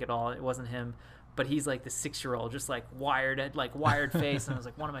I drank it all. It wasn't him. But he's like the 6-year-old, just like wired face, and it was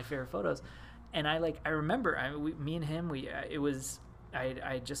like one of my favorite photos. And I remember, me and him, I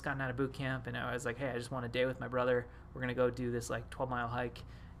had just gotten out of boot camp, and I was like, hey, I just want a day with my brother. We're gonna go do this like 12-mile hike,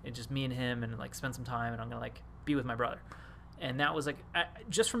 and just me and him, and like spend some time, and I'm gonna like be with my brother. And that was like,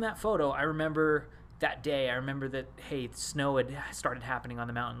 just from that photo, I remember that day. I remember that, hey, snow had started happening on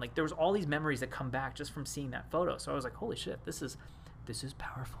the mountain. Like, there was all these memories that come back just from seeing that photo. So I was like, holy shit, this is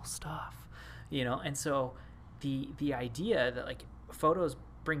powerful stuff. You know, and so the idea that like photos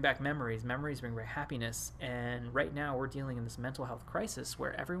bring back memories bring back happiness, and right now we're dealing in this mental health crisis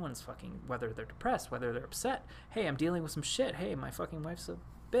where everyone's fucking, whether they're depressed, whether they're upset, hey, I'm dealing with some shit, hey, my fucking wife's a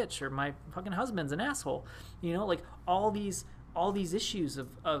bitch, or my fucking husband's an asshole, you know, like all these issues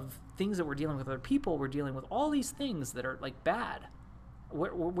of things that we're dealing with other people, we're dealing with all these things that are like bad.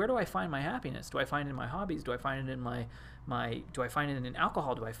 Where do I find my happiness? Do I find it in my hobbies? Do I find it in do I find it in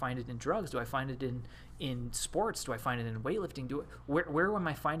alcohol? Do I find it in drugs? Do I find it in sports? Do I find it in weightlifting? Where am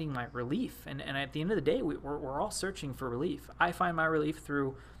I finding my relief? And at the end of the day, we're all searching for relief. I find my relief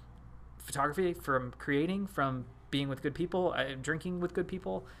through photography, from creating, from being with good people, drinking with good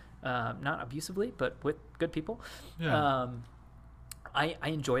people, not abusively, but with good people. Yeah. I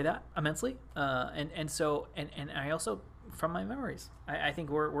enjoy that immensely, and so I also, from my memories, I think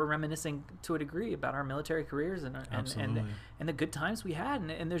we're reminiscing to a degree about our military careers and the good times we had,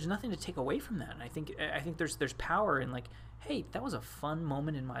 and there's nothing to take away from that. And I think there's power in like, hey, that was a fun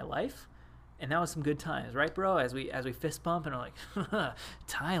moment in my life, and that was some good times, right, bro? As we fist bump and are like,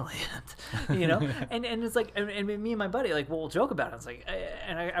 Thailand, you know, and it's like, and me and my buddy, like, we'll joke about it. It's like,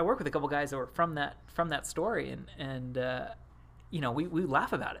 and I work with a couple guys that were from that story, and you know, we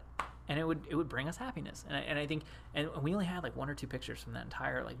laugh about it. And it would bring us happiness, and I think, and we only had like 1 or 2 pictures from that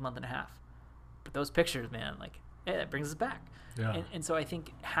entire like month and a half, but those pictures, man, like, yeah, it brings us back. Yeah. And so I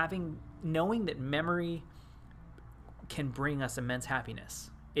think knowing that memory can bring us immense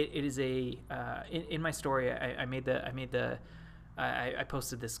happiness. It is a in my story, I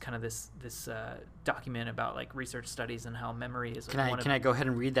posted this kind of this document about like research studies and how memory is. Can I go ahead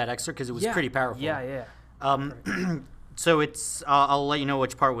and read that excerpt, because it was pretty powerful? Yeah. So it's, I'll let you know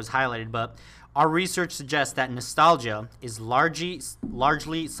which part was highlighted, but our research suggests that nostalgia is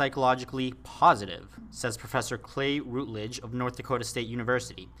largely psychologically positive, says Professor Clay Routledge of North Dakota State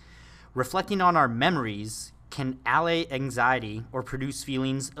University. Reflecting on our memories can allay anxiety or produce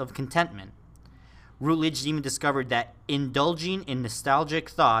feelings of contentment. Routledge even discovered that indulging in nostalgic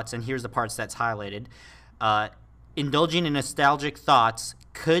thoughts, and here's the parts that's highlighted, indulging in nostalgic thoughts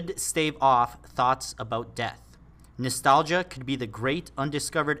could stave off thoughts about death. Nostalgia could be the great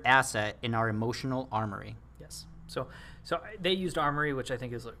undiscovered asset in our emotional armory. Yes. So they used armory, which I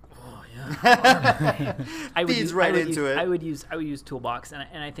think is like, oh yeah. I would use Toolbox,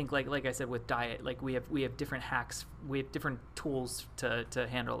 and I think like I said with diet, like we have different hacks, we have different tools to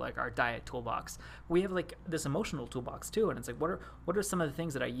handle like our diet toolbox. We have like this emotional toolbox too, and it's like what are some of the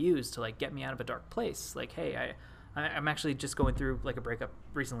things that I use to like get me out of a dark place? Like, hey, I'm actually just going through like a breakup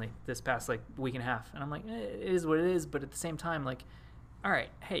recently, this past like week and a half, and I'm like, it is what it is, but at the same time, like, all right,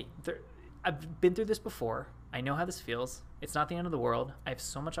 hey, I've been through this before. I know how this feels. It's not the end of the world. I have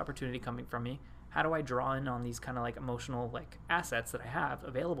so much opportunity coming from me. How do I draw in on these kind of like emotional like assets that I have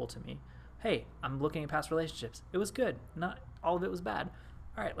available to me? Hey, I'm looking at past relationships. It was good. Not all of it was bad.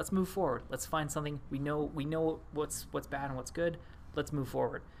 All right, let's move forward. Let's find something we know what's bad and what's good. Let's move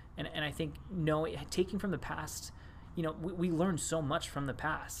forward. And I think taking from the past, we learn so much from the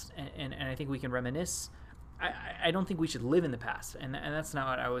past, and I think we can reminisce. I don't think we should live in the past, and that's not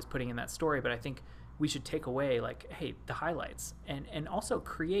what I was putting in that story, but I think we should take away like, hey, the highlights, and also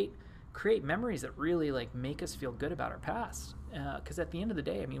create memories that really like make us feel good about our past, because at the end of the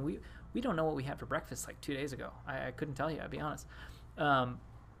day, I mean, we don't know what we had for breakfast like 2 days ago. I couldn't tell you, I'll be honest.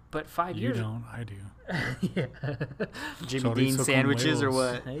 But 5 years. You don't. I do. Yeah. Jimmy Dean sandwiches or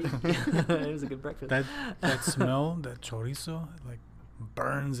what? It was a good breakfast. That smell, that chorizo, like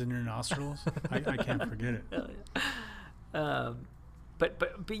burns in your nostrils. I can't forget it.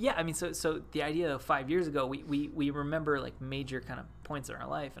 But yeah, I mean, so the idea of 5 years ago, we remember like major kind of points in our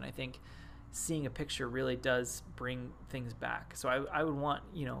life, and I think seeing a picture really does bring things back. So I would want,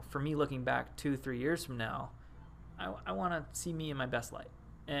 for me looking back 2-3 years from now, I want to see me in my best light.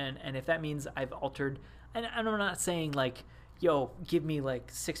 And if that means I've altered, and I'm not saying like, yo, give me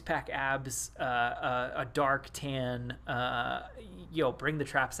like 6-pack abs, a dark tan, bring the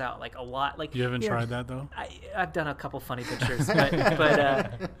traps out like a lot. Like you haven't tried that though. I've done a couple funny pictures,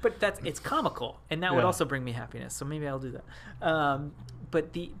 but it's comical, and that would also bring me happiness. So maybe I'll do that.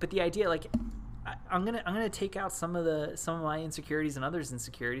 But the idea, like, I'm gonna take out some of my insecurities and others'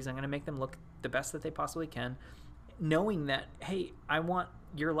 insecurities. I'm gonna make them look the best that they possibly can, knowing that, hey, I want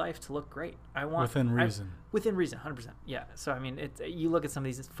your life to look great. I want within reason. Within reason, 100%. Yeah. So I mean, you look at some of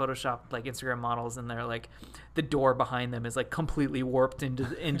these Photoshop like Instagram models, and they're like, the door behind them is like completely warped into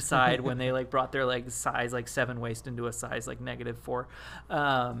the inside when they like brought their like size like 7 waist into a size like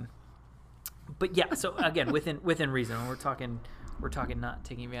 -4. But yeah. So again, within reason, we're talking not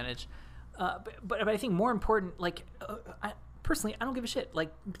taking advantage. But I think more important, like personally, I don't give a shit.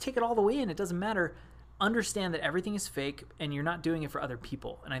 Like, take it all the way in. It doesn't matter. Understand that everything is fake, and you're not doing it for other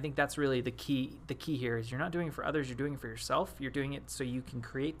people. And I think that's really the key here is you're not doing it for others, you're doing it for yourself. You're doing it so you can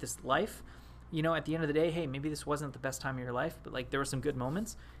create this life. At the end of the day, hey, maybe this wasn't the best time of your life, but like there were some good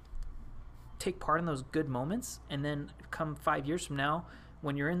moments. Take part in those good moments, and then come 5 years from now,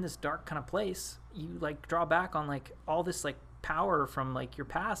 when you're in this dark kind of place, you like draw back on like all this like power from like your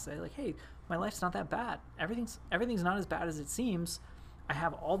past. Like, hey, my life's not that bad. Everything's not as bad as it seems. I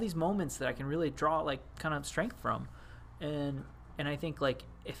have all these moments that I can really draw like kind of strength from, and I think like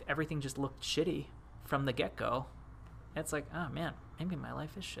if everything just looked shitty from the get-go, it's like, oh man, maybe my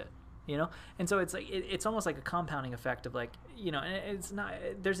life is shit, And so it's like it's almost like a compounding effect of like, and it's not.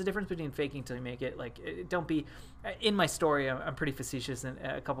 There's a difference between faking till you make it. Like, don't be. In my story, I'm pretty facetious in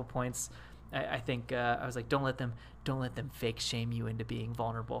a couple points. I think I was like, don't let them fake shame you into being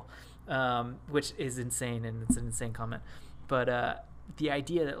vulnerable, which is insane, and it's an insane comment, but. The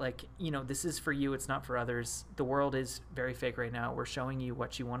idea that like, this is for you, it's not for others. The world is very fake right now. We're showing you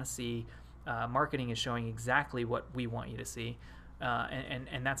what you want to see. Marketing is showing exactly what we want you to see.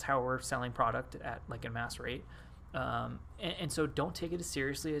 And that's how we're selling product at like a mass rate. And so don't take it as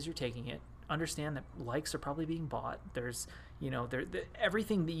seriously as you're taking it. Understand that likes are probably being bought. There's,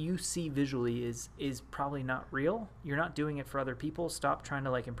 everything that you see visually is probably not real. You're not doing it for other people. Stop trying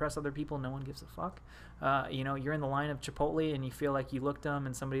to like impress other people. No one gives a fuck. You're in the line of Chipotle and you feel like you look dumb,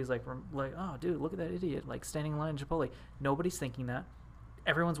 and somebody's like, oh, dude, look at that idiot, like standing in line of Chipotle. Nobody's thinking that.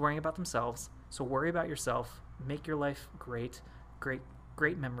 Everyone's worrying about themselves. So worry about yourself. Make your life great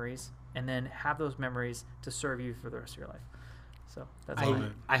memories, and then have those memories to serve you for the rest of your life. So that's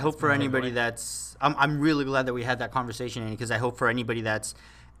I hope for anybody that's I'm really glad that we had that conversation, because I hope for anybody that's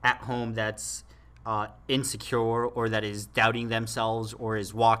at home that's insecure, or that is doubting themselves, or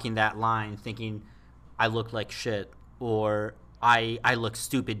is walking that line thinking I look like shit, or I look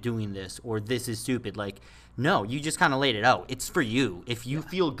stupid doing this, or this is stupid. Like, no, you just kind of laid it out. It's for you. If you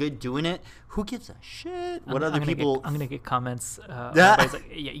feel good doing it, who gives a shit what other people... I'm going to get comments. Everybody's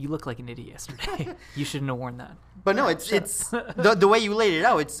like, yeah, you look like an idiot yesterday. You shouldn't have worn that. But no, it's the way you laid it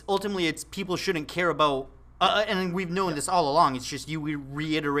out. It's ultimately people shouldn't care about... and we've known this all along. It's just you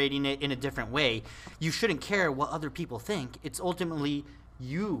reiterating it in a different way. You shouldn't care what other people think. It's ultimately...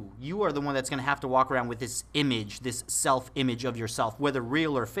 You are the one that's going to have to walk around with this image, this self-image of yourself, whether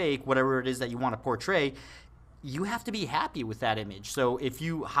real or fake, whatever it is that you want to portray. You have to be happy with that image. So if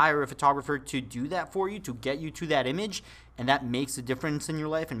you hire a photographer to do that for you, to get you to that image, and that makes a difference in your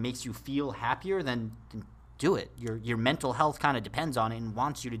life and makes you feel happier, then do it. Your mental health kind of depends on it and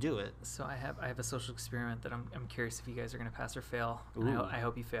wants you to do it. So I have a social experiment that I'm curious if you guys are going to pass or fail. I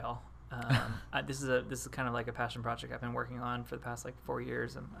hope you fail. This is kind of like a passion project I've been working on for the past like 4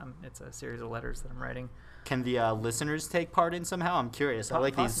 years. It's a series of letters that I'm writing. Can the listeners take part in somehow? I'm curious. I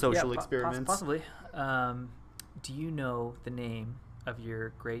like these social experiments. Possibly. Do you know the name of your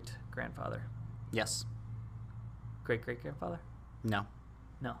great grandfather? Yes. Great great grandfather? No.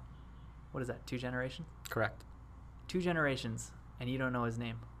 No. What is that? 2 generations? Correct. 2 generations, and you don't know his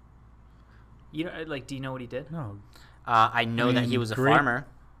name. You don't like. Do you know what he did? No. I know that he was a farmer.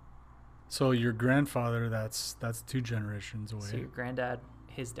 So your grandfather, that's 2 generations away. So your granddad,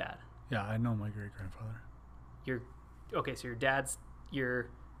 his dad. Yeah, I know my great grandfather. So your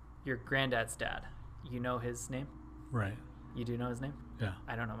granddad's dad. You know his name? Right. You do know his name? Yeah.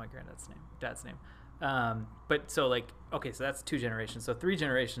 I don't know my granddad's name. Dad's name. But so like, okay, so that's 2 generations. So 3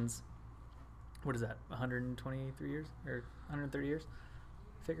 generations. What is that? 123 years or 130 years?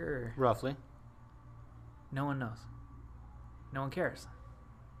 Figure Roughly. No one knows. No one cares.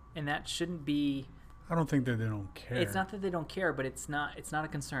 And that shouldn't be. I don't think that they don't care. It's not that they don't care, but it's not a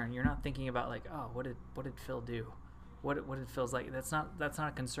concern. You're not thinking about like, oh, what did Phil do? What did Phil's like? That's not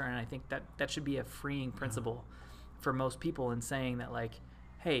a concern. And I think that should be a freeing principle for most people in saying that like,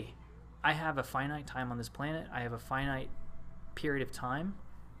 hey, I have a finite time on this planet. I have a finite period of time.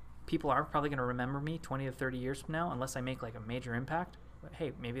 People are probably going to remember me 20 to 30 years from now unless I make like a major impact. But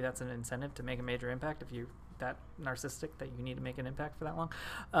hey, maybe that's an incentive to make a major impact if you're that narcissistic that you need to make an impact for that long.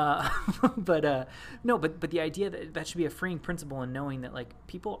 But the idea that should be a freeing principle in knowing that like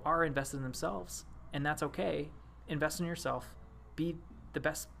people are invested in themselves, and that's okay. Invest in yourself, be the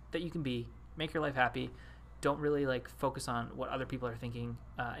best that you can be, make your life happy. Don't really like focus on what other people are thinking.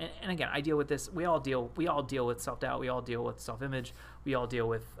 And again, I deal with this. We all deal with self-doubt. We all deal with self-image. We all deal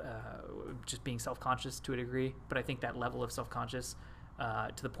with just being self-conscious to a degree. But I think that level of self-conscious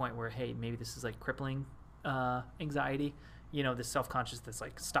to the point where, hey, maybe this is like crippling anxiety, this self-conscious that's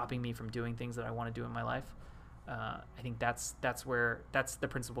like stopping me from doing things that I want to do in my life. I think that's the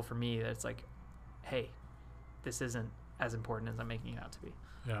principle for me, that it's like, hey, this isn't as important as I'm making it out to be.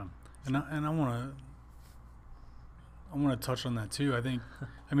 Yeah. And I want to touch on that too. I think,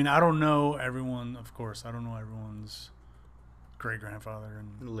 I don't know everyone, of course, I don't know everyone's great-grandfather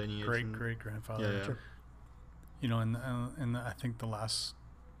and lineage, great-great-grandfather. Yeah. And I think the last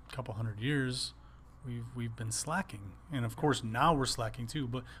couple 100 years, we've been slacking, and of course now we're slacking too,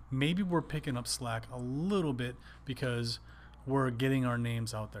 but maybe we're picking up slack a little bit because we're getting our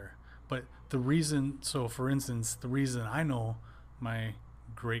names out there. But for instance, the reason I know my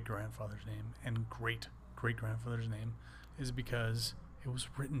great-grandfather's name and great-great-grandfather's name is because it was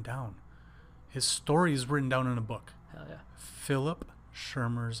written down. His story is written down in a book. Hell yeah. Philip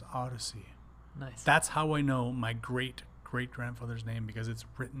Schirmer's Odyssey. Nice. That's how I know my great-great-grandfather's name, because it's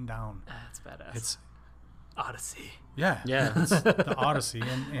written down. That's badass. It's Odyssey. Yeah. It's the Odyssey,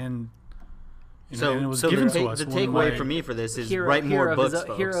 and it was given to us. The takeaway for me for this is write more books,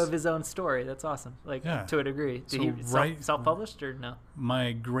 folks. Hero of his own story. That's awesome. Like, to a degree. Did he self-published or no?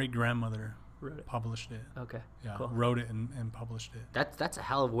 My great-grandmother published it. Okay. Yeah. Cool. Wrote it and published it. That's a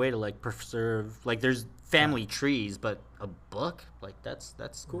hell of a way to like preserve. Like, there's family trees, but a book, like that's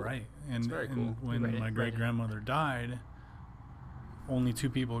cool. Right. And very cool. When my great-grandmother died, only 2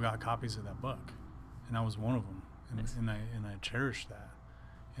 people got copies of that book, and I was one of them. And I cherish that.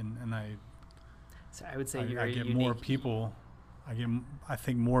 And I. So I would say I get more people. I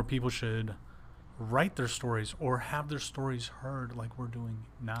think more people should write their stories or have their stories heard, like we're doing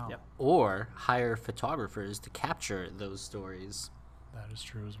now. Yep. Or hire photographers to capture those stories. That is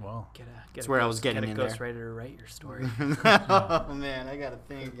true as well. That's where I was getting in there. Get a ghostwriter to write your story. Oh man, I gotta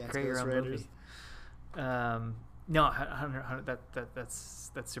think against create your own ghostwriters. movie. No, that's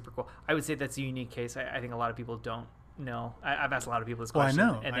super cool. I would say that's a unique case. I think a lot of people don't know. I've asked a lot of people this question,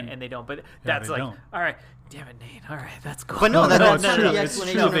 and they don't. But that's like, all right, damn it, Nate. All right, that's cool. But no, it's true. The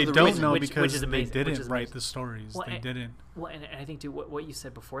It's true. They don't know because they didn't write the stories. They didn't. Well, and I think too, what you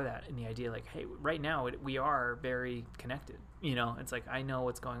said before that, and the idea, like, hey, right now we are very connected. It's like I know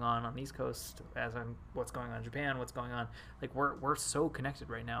what's going on the East Coast what's going on in Japan, what's going on. Like we're so connected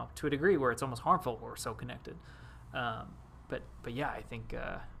right now to a degree where it's almost harmful. We're so connected. But yeah, I think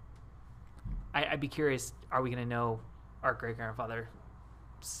I'd be curious. Are we going to know our great grandfather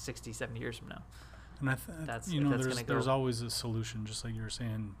 60, 70 years from now? And there's always a solution, just like you were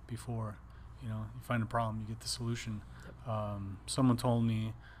saying before. You find a problem, you get the solution. Yep. Someone told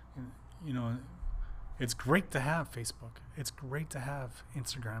me, it's great to have Facebook. It's great to have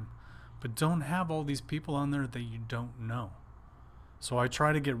Instagram, but don't have all these people on there that you don't know. So I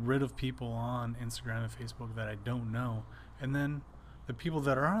try to get rid of people on Instagram and Facebook that I don't know, and then the people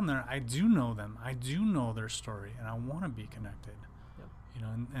that are on there, I do know them. I do know their story, and I want to be connected. You know,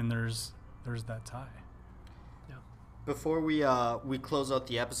 and there's that tie. Yeah. Before we close out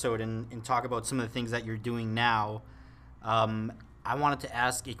the episode and talk about some of the things that you're doing now, I wanted to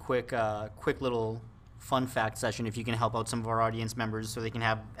ask a quick little fun fact session, if you can help out some of our audience members so they can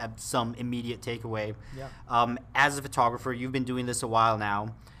have some immediate takeaway. Yeah. As a photographer, you've been doing this a while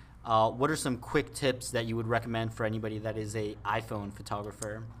now. What are some quick tips that you would recommend for anybody that is a iPhone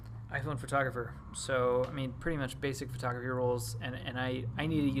photographer? iPhone photographer. So, I mean, pretty much basic photography rules, and I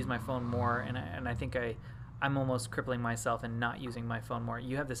need to use my phone more, and I think I'm almost crippling myself and not using my phone more.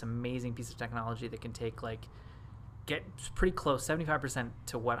 You have this amazing piece of technology that can take get pretty close, 75%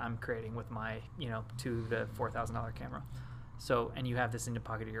 to what I'm creating with my, to the $4,000 camera. So, and you have this in the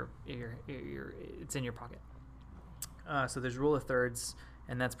pocket of it's in your pocket. So there's rule of thirds,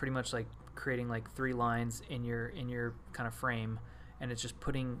 and that's pretty much like creating like 3 lines in your kind of frame, and it's just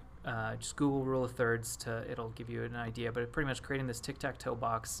putting, just Google rule of thirds it'll give you an idea, but it's pretty much creating this tic-tac-toe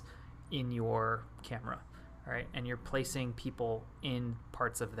box in your camera, all right? And you're placing people in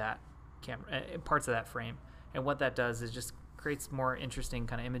parts of that camera, parts of that frame. And what that does is just creates more interesting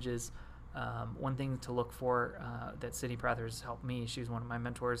kind of images. One thing to look for that Sydney Prather's helped me, she's one of my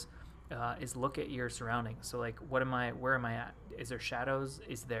mentors, is look at your surroundings. So like, where am I at? Is there shadows?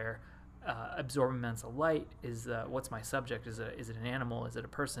 Is there absorbing amounts of light? What's my subject? Is it an animal? Is it a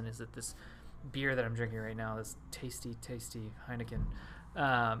person? Is it this beer that I'm drinking right now, this tasty Heineken?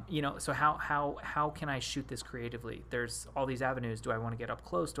 So how can I shoot this creatively? There's all these avenues. Do I want to get up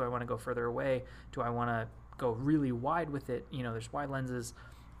close? Do I want to go further away? Do I want to go really wide with it? There's wide lenses.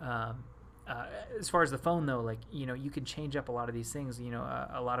 As far as the phone though, you can change up a lot of these things.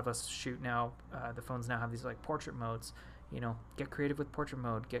 A lot of us shoot now, the phones now have these like portrait modes. Get creative with portrait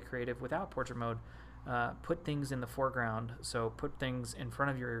mode, get creative without portrait mode. Put things in the foreground, so put things in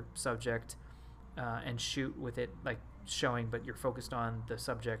front of your subject and shoot with it like showing, but you're focused on the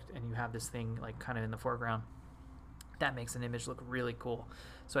subject and you have this thing like kind of in the foreground. That makes an image look really cool.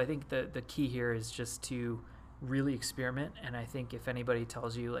 So I think the key here is just to really experiment. And I think if anybody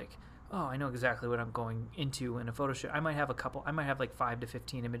tells you like, oh, I know exactly what I'm going into in a photo shoot, I might have like 5 to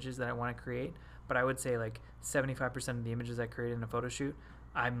 15 images that I want to create, but I would say like 75% of the images I create in a photo shoot,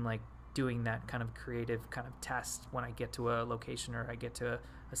 I'm like doing that kind of creative kind of test when I get to a location, or I get to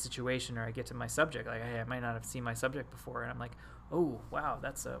a situation, or I get to my subject. Like, hey, I might not have seen my subject before, and I'm like, oh wow,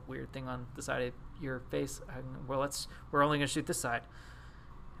 that's a weird thing on the side of your face. We're only gonna shoot this side,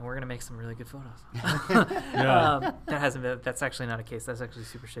 and we're gonna make some really good photos. That's actually not a case. That's actually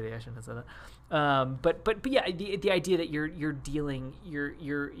super shitty. I shouldn't have said that. But yeah, the idea that you're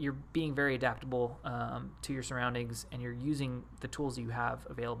being very adaptable to your surroundings, and you're using the tools you have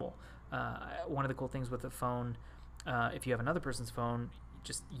available. One of the cool things with a phone, if you have another person's phone,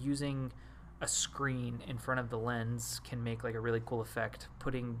 just using a screen in front of the lens can make like a really cool effect.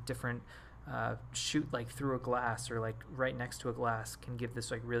 Putting different shoot like through a glass or like right next to a glass can give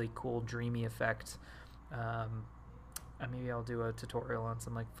this like really cool dreamy effect. Maybe I'll do a tutorial on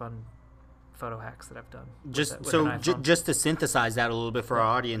some like fun photo hacks that I've done. Just to synthesize that a little bit for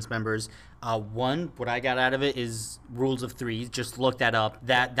our audience members, what I got out of it is rules of 3. Just look that up.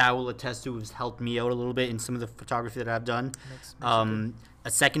 That will attest to has helped me out a little bit in some of the photography that I've done. A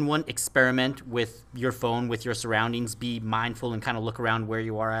second one, experiment with your phone, with your surroundings. Be mindful and kind of look around where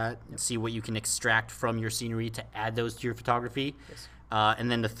you are at and see what you can extract from your scenery to add those to your photography. Yes. And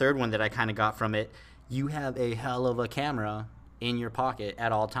then the third one that I kind of got from it, you have a hell of a camera in your pocket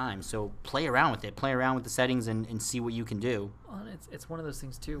at all times. So play around with it. Play around with the settings and see what you can do. Well, it's one of those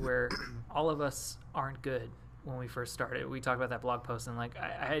things, too, where all of us aren't good when we first started. We talked about that blog post, and like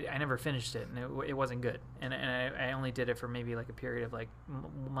I never finished it, and it wasn't good. And I only did it for maybe like a period of like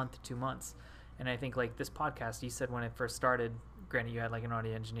month to 2 months. And I think like this podcast, you said when it first started, granted you had like an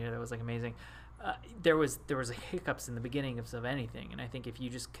audio engineer that was like amazing. There was hiccups in the beginning of anything. And I think if you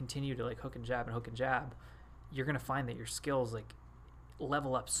just continue to like hook and jab, you're going to find that your skills like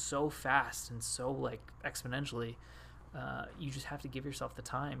level up so fast and so like exponentially. You just have to give yourself the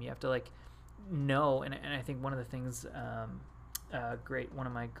time. You have to like know. And I think one of the things, one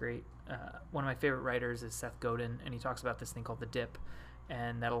of my favorite writers is Seth Godin, and he talks about this thing called the dip,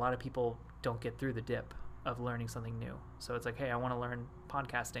 and that a lot of people don't get through the dip of learning something new. So it's like, hey, I want to learn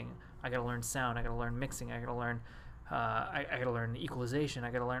podcasting. I got to learn sound. I got to learn mixing. I got to learn I got to learn equalization.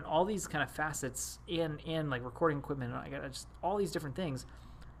 I got to learn all these kind of facets and like recording equipment. I got just all these different things.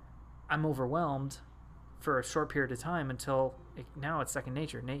 I'm overwhelmed for a short period of time until now it's second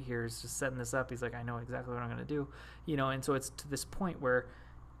nature. Nate here is just setting this up. He's like, I know exactly what I'm going to do, and so it's to this point where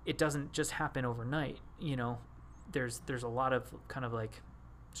it doesn't just happen overnight. There's a lot of kind of like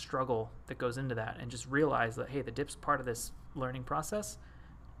struggle that goes into that, and just realize that, hey, the dip's part of this learning process.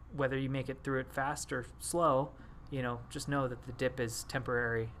 Whether you make it through it fast or slow, you know, just know that the dip is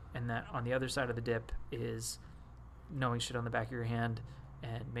temporary, and that on the other side of the dip is knowing shit on the back of your hand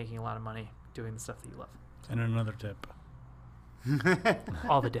and making a lot of money doing the stuff that you love. And another dip.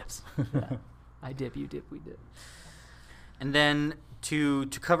 All the dips. Yeah. I dip, you dip, we dip. And then to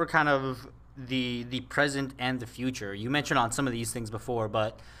cover kind of the present and the future, you mentioned on some of these things before,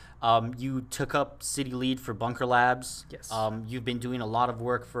 but you took up city lead for Bunker Labs. Yes. You've been doing a lot of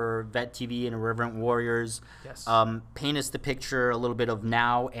work for Vet TV and Irreverent Warriors. Yes. Paint us the picture a little bit of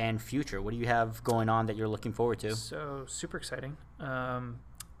now and future. What do you have going on that you're looking forward to? So, super exciting.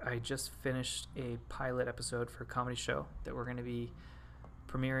 I just finished a pilot episode for a comedy show that we're going to be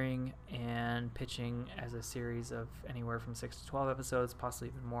premiering and pitching as a series of anywhere from 6 to 12 episodes, possibly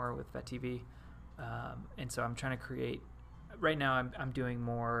even more with Vet TV. And so I'm trying to create. Right now, I'm doing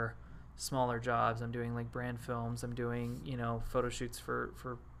more smaller jobs. I'm doing like brand films. I'm doing, you know, photo shoots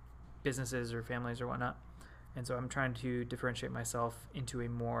for businesses or families or whatnot. And so I'm trying to differentiate myself into a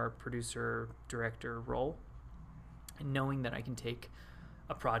more producer director role, and knowing that I can take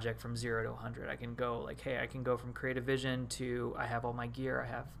a project from 0 to 100. I can go like, hey, I can go from creative vision to I have all my gear.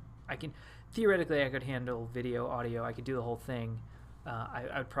 I can theoretically I could handle video, audio. I could do the whole thing.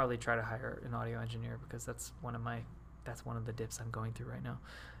 I would probably try to hire an audio engineer because that's one of the dips I'm going through right now.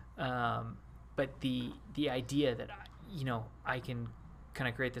 But the idea that I can kind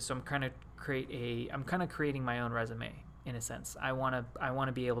of create this. So I'm kind of creating my own resume in a sense. I want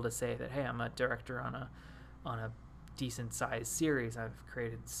to be able to say that, hey, I'm a director on a decent sized series. I've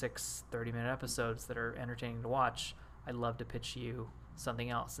created 6 30-minute episodes that are entertaining to watch. I'd love to pitch you something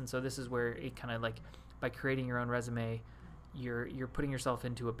else. And so this is where it kind of like, by creating your own resume, you're putting yourself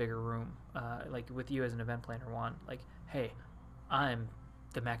into a bigger room. Like with you as an event planner, Juan, like, hey, I'm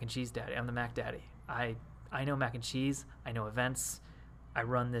the mac and cheese daddy. I'm the Mac Daddy. I know mac and cheese. I know events. I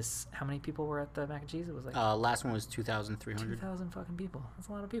run this. How many people were at the mac and cheese? It was like last one was 2,300. 2,000 fucking people. That's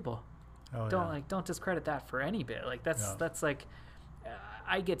a lot of people. Oh, Don't discredit that for any bit. Like that's like,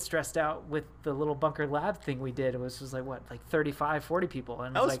 I get stressed out with the little Bunker Lab thing we did. It was just like 35, 40 people,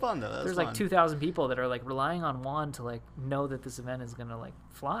 and that was like, fun though. There's like 2,000 people that are like relying on Juan to like know that this event is gonna like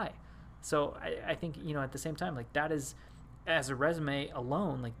fly. So I think at the same time, like, that is, as a resume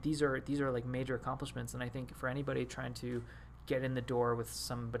alone, like these are like major accomplishments. And I think for anybody trying to get in the door with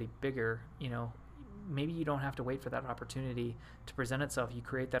somebody bigger, maybe you don't have to wait for that opportunity to present itself. You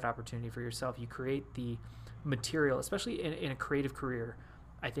create that opportunity for yourself. You create the material, especially in a creative career.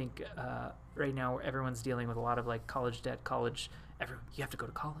 I think right now everyone's dealing with a lot of like college debt. You have to go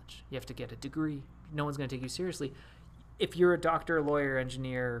to college. You have to get a degree. No one's going to take you seriously. If you're a doctor, lawyer,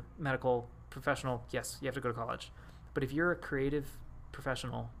 engineer, medical professional, yes, you have to go to college. But if you're a creative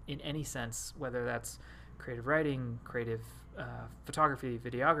professional in any sense, whether that's creative writing, creative photography,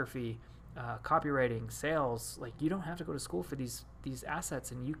 videography, copywriting, sales, like, you don't have to go to school for these assets,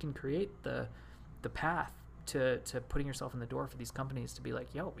 and you can create the path to putting yourself in the door for these companies to be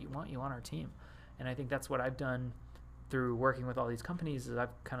like, yo, we want you on our team. And I think that's what I've done through working with all these companies, is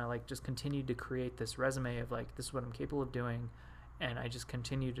I've kind of like just continued to create this resume of like, this is what I'm capable of doing, and I just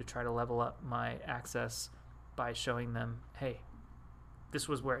continue to try to level up my access by showing them, hey, this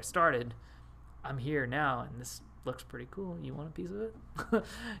was where I started, I'm here now, and this looks pretty cool. You want a piece of it?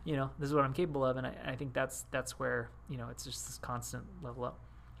 This is what I'm capable of. And I think that's where, it's just this constant level up.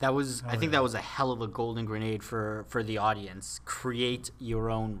 That was, I think that was a hell of a golden grenade for the audience. Create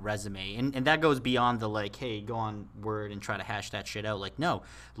your own resume. And that goes beyond the like, hey, go on Word and try to hash that shit out. Like, no,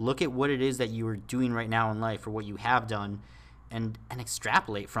 look at what it is that you are doing right now in life, or what you have done, and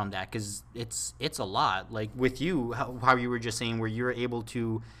extrapolate from that, because it's a lot. Like with you, how you were just saying, where you're able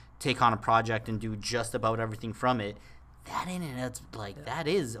to take on a project and do just about everything from it. That in and it's like, that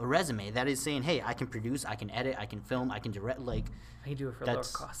is a resume. That is saying, hey, I can produce, I can edit, I can film, I can direct. Like, I can do it for a lower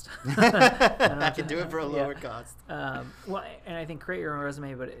cost. I can do it for a lower cost. Well, and I think create your own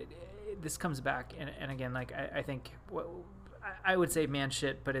resume, but this comes back, and again, like, I think I would say man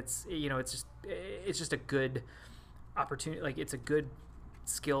shit, but it's it's just a good opportunity. Like, it's a good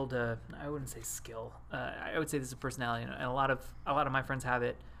skill to, I wouldn't say skill. I would say this is a personality, and a lot of my friends have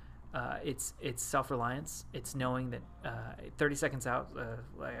it. It's self-reliance. It's knowing that 30 seconds out,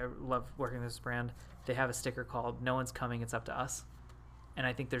 I love working with this brand. They have a sticker called "No one's coming, it's up to us." And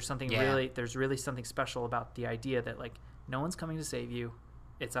I think there's something really something special about the idea that, like, no one's coming to save you.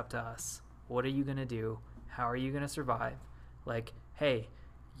 It's up to us. What are you going to do? How are you going to survive? Like, hey,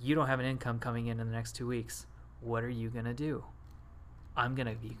 you don't have an income coming in the next 2 weeks. What are you going to do? I'm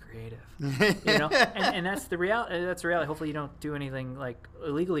gonna be creative, and that's the reality. That's the reality. Hopefully, you don't do anything like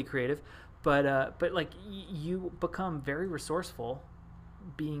illegally creative, but like you become very resourceful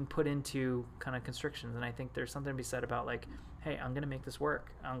being put into kind of constrictions, and I think there's something to be said about like, hey, I'm gonna make this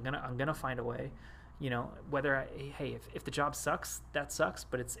work. I'm gonna find a way. Whether if the job sucks, that sucks,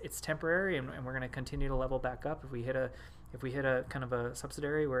 but it's temporary, and we're gonna continue to level back up. If we hit a kind of a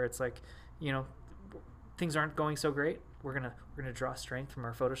subsidiary where it's like, things aren't going so great, we're gonna draw strength from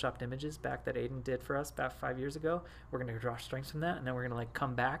our photoshopped images back that Aiden did for us about 5 years ago. We're gonna draw strength from that, and then we're gonna like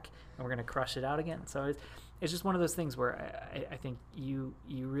come back and we're gonna crush it out again. So it's just one of those things where I think you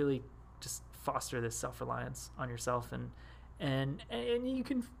really just foster this self-reliance on yourself, and you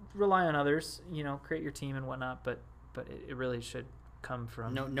can rely on others, create your team and whatnot, but it really should come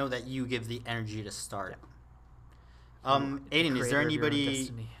from know that you give the energy to start. Yeah. Aiden,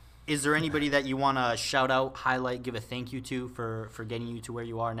 is there anybody that you want to shout out, highlight, give a thank you to for getting you to where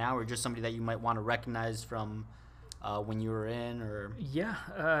you are now, or just somebody that you might want to recognize from when you were in?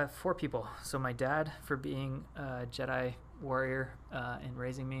 Or 4 people. So my dad, for being a Jedi warrior and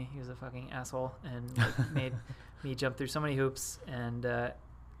raising me. He was a fucking asshole and like, made me jump through so many hoops. And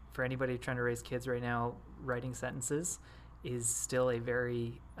for anybody trying to raise kids right now, writing sentences is still a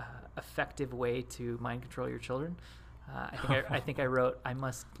very effective way to mind control your children. I think I wrote, "I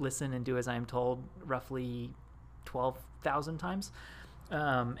must listen and do as I am told," roughly 12,000 times.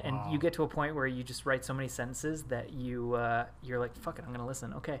 And you get to a point where you just write so many sentences that you're like, fuck it, I'm gonna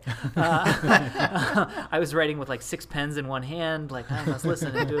listen. Okay. I was writing with like 6 pens in one hand, like, I must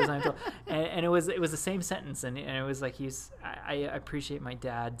listen and do as I'm told. And it was the same sentence, and it was like I appreciate my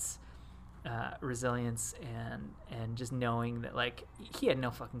dad's resilience and just knowing that like he had no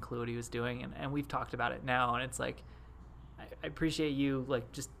fucking clue what he was doing, and we've talked about it now, and it's like I appreciate you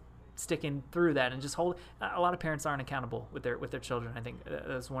like just sticking through that and just hold. A lot of parents aren't accountable with their children. I think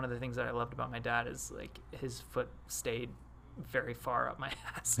that's one of the things that I loved about my dad is like his foot stayed very far up my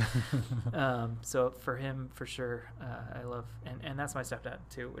ass. So for him, for sure, I love, and that's my stepdad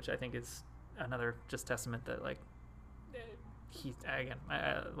too, which I think is another just testament that like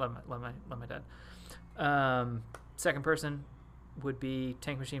I love my dad. Second person would be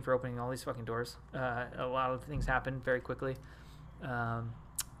Tank Machine for opening all these fucking doors. A lot of things happened very quickly.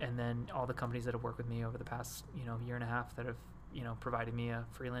 And then all the companies that have worked with me over the past, year and a half that have, provided me a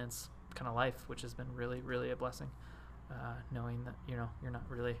freelance kind of life, which has been really, really a blessing. Knowing that, you're not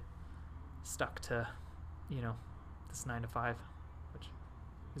really stuck to, this 9 to 5, which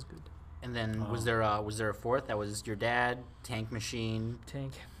is good. And then was there a fourth? That was your dad, Tank Machine,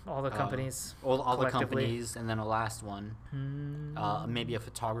 all the companies, all the companies, and then a last one. Maybe a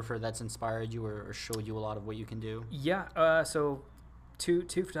photographer that's inspired you or showed you a lot of what you can do. Yeah. So two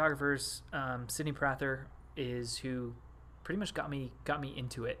photographers. Sydney Prather is who pretty much got me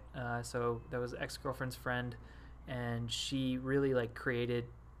into it. So that was ex-girlfriend's friend, and she really like created.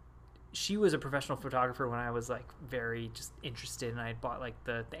 She was a professional photographer when I was like very just interested, and I had bought like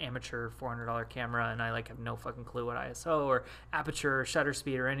the amateur $400 camera, and I like have no fucking clue what ISO or aperture or shutter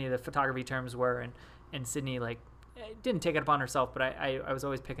speed or any of the photography terms were, and Sydney like didn't take it upon herself, but I was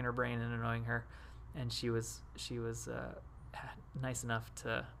always picking her brain and annoying her, and she was nice enough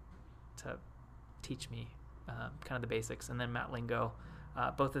to teach me kind of the basics. And then Matt Lingo,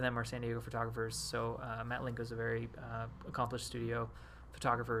 both of them are San Diego photographers, so Matt Lingo's a very accomplished studio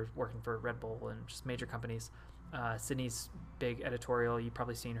photographer working for Red Bull and just major companies. Sydney's big editorial, you've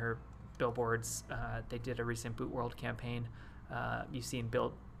probably seen her billboards. They did a recent Boot World campaign. You've seen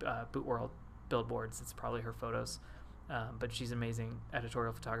Boot World billboards. It's probably her photos. But she's an amazing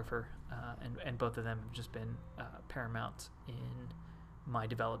editorial photographer, and both of them have just been paramount in my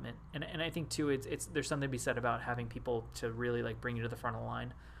development. And I think too, it's there's something to be said about having people to really like bring you to the front of the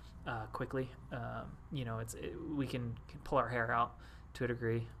line quickly. We can pull our hair out to a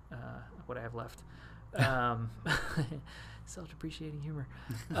degree, what I have left. Self-depreciating humor.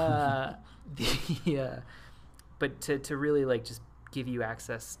 But to really like just give you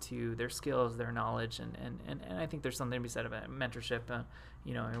access to their skills, their knowledge, and I think there's something to be said about mentorship. And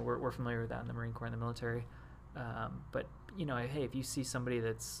we're familiar with that in the Marine Corps and the military. But hey, if you see somebody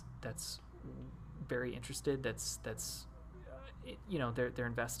that's very interested, that's they're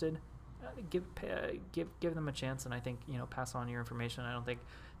invested, give them a chance. And I think pass on your information. I don't think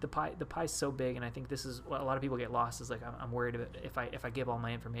the pie's so big, and I think this is what a lot of people get lost is like I'm worried about if I give all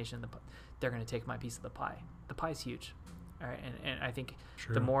my information, they're going to take my piece of the pie. The pie's huge. All right, and I think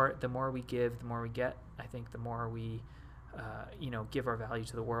the more we give, the more we get. I think the more we, give our value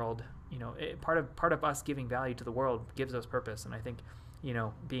to the world. Part of us giving value to the world gives us purpose. And I think,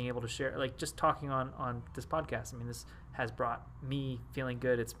 being able to share, like just talking on this podcast. I mean, this has brought me feeling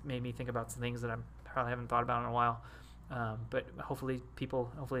good. It's made me think about some things that I probably haven't thought about in a while. But hopefully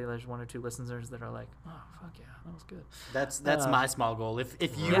there's one or two listeners that are like, oh fuck yeah, that was good. That's my small goal.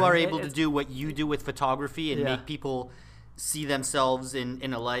 If you are able to do what you do with photography and make people see themselves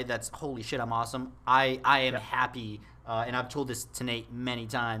in a light that's, holy shit, I'm awesome, I am happy. And I've told this to Nate many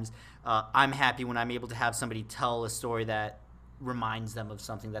times. I'm happy when I'm able to have somebody tell a story that reminds them of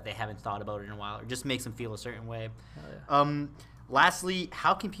something that they haven't thought about in a while, or just makes them feel a certain way. Lastly,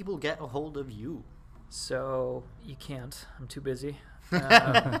 how can people get a hold of you? So you can't. I'm too busy.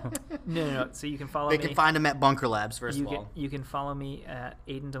 No. So you can follow me. They can find him at Bunker Labs, first of all. You can follow me at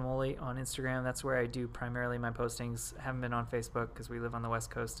Aiden Demoli on Instagram. That's where I do primarily my postings. Haven't been on Facebook because we live on the West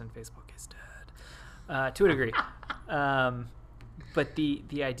Coast and Facebook is dead. To a degree. But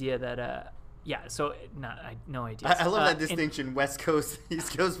the idea that... so no idea. I love that distinction, West Coast,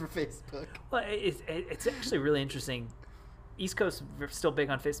 East Coast for Facebook. Well, it's actually really interesting. East Coast still big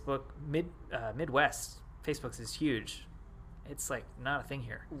on Facebook. Midwest, Facebook's is huge. It's like not a thing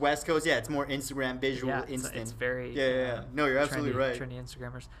here. West Coast, it's more Instagram, visual, instant. It's very No, you're absolutely right. Trendy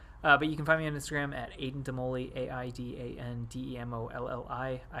Instagrammers. But you can find me on Instagram at Aiden Demoli,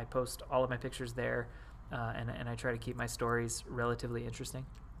 AIDANDEMOLLI. I post all of my pictures there, and I try to keep my stories relatively interesting.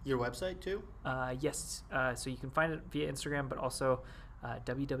 Your website too? Yes. So you can find it via Instagram, but also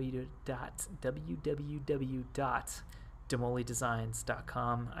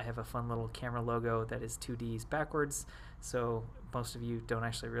www.demolidesigns.com. I have a fun little camera logo that is 2Ds backwards, so most of you don't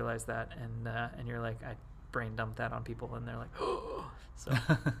actually realize that, and you're like, I brain dump that on people, and they're like, oh. So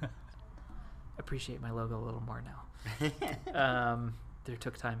appreciate my logo a little more now. There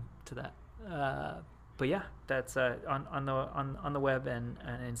took time to that. But yeah, that's on the web and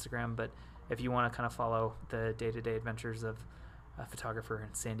Instagram. But if you want to kind of follow the day-to-day adventures of a photographer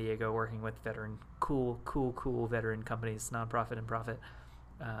in San Diego working with cool veteran companies, nonprofit and profit,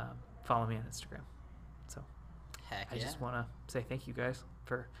 follow me on Instagram. So I just want to say thank you guys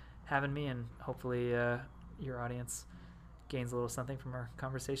for having me, and hopefully your audience gains a little something from our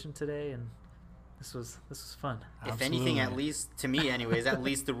conversation today. And this was fun. If anything, at least to me, anyways, at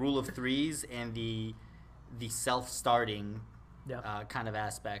least the rule of threes and the self-starting kind of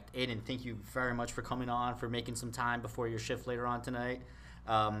aspect. Aiden, thank you very much for coming on, for making some time before your shift later on tonight,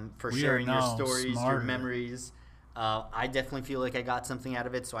 for sharing your stories, your memories. I definitely feel like I got something out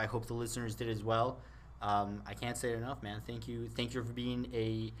of it, so I hope the listeners did as well. I can't say it enough, man. Thank you for being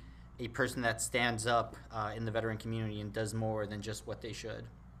a person that stands up in the veteran community and does more than just what they should.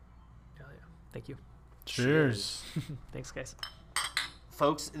 Hell yeah. Thank you. Cheers. Thanks, guys.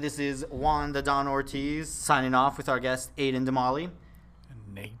 Folks, this is Juan the Don Ortiz signing off with our guest Aiden Demoli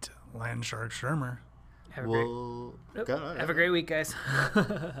and Nate Landshark Shermer. Have a great week, guys.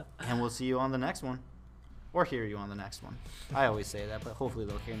 And we'll see you on the next one, or hear you on the next one. I always say that, but hopefully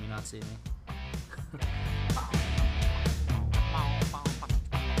they'll hear me, not see me.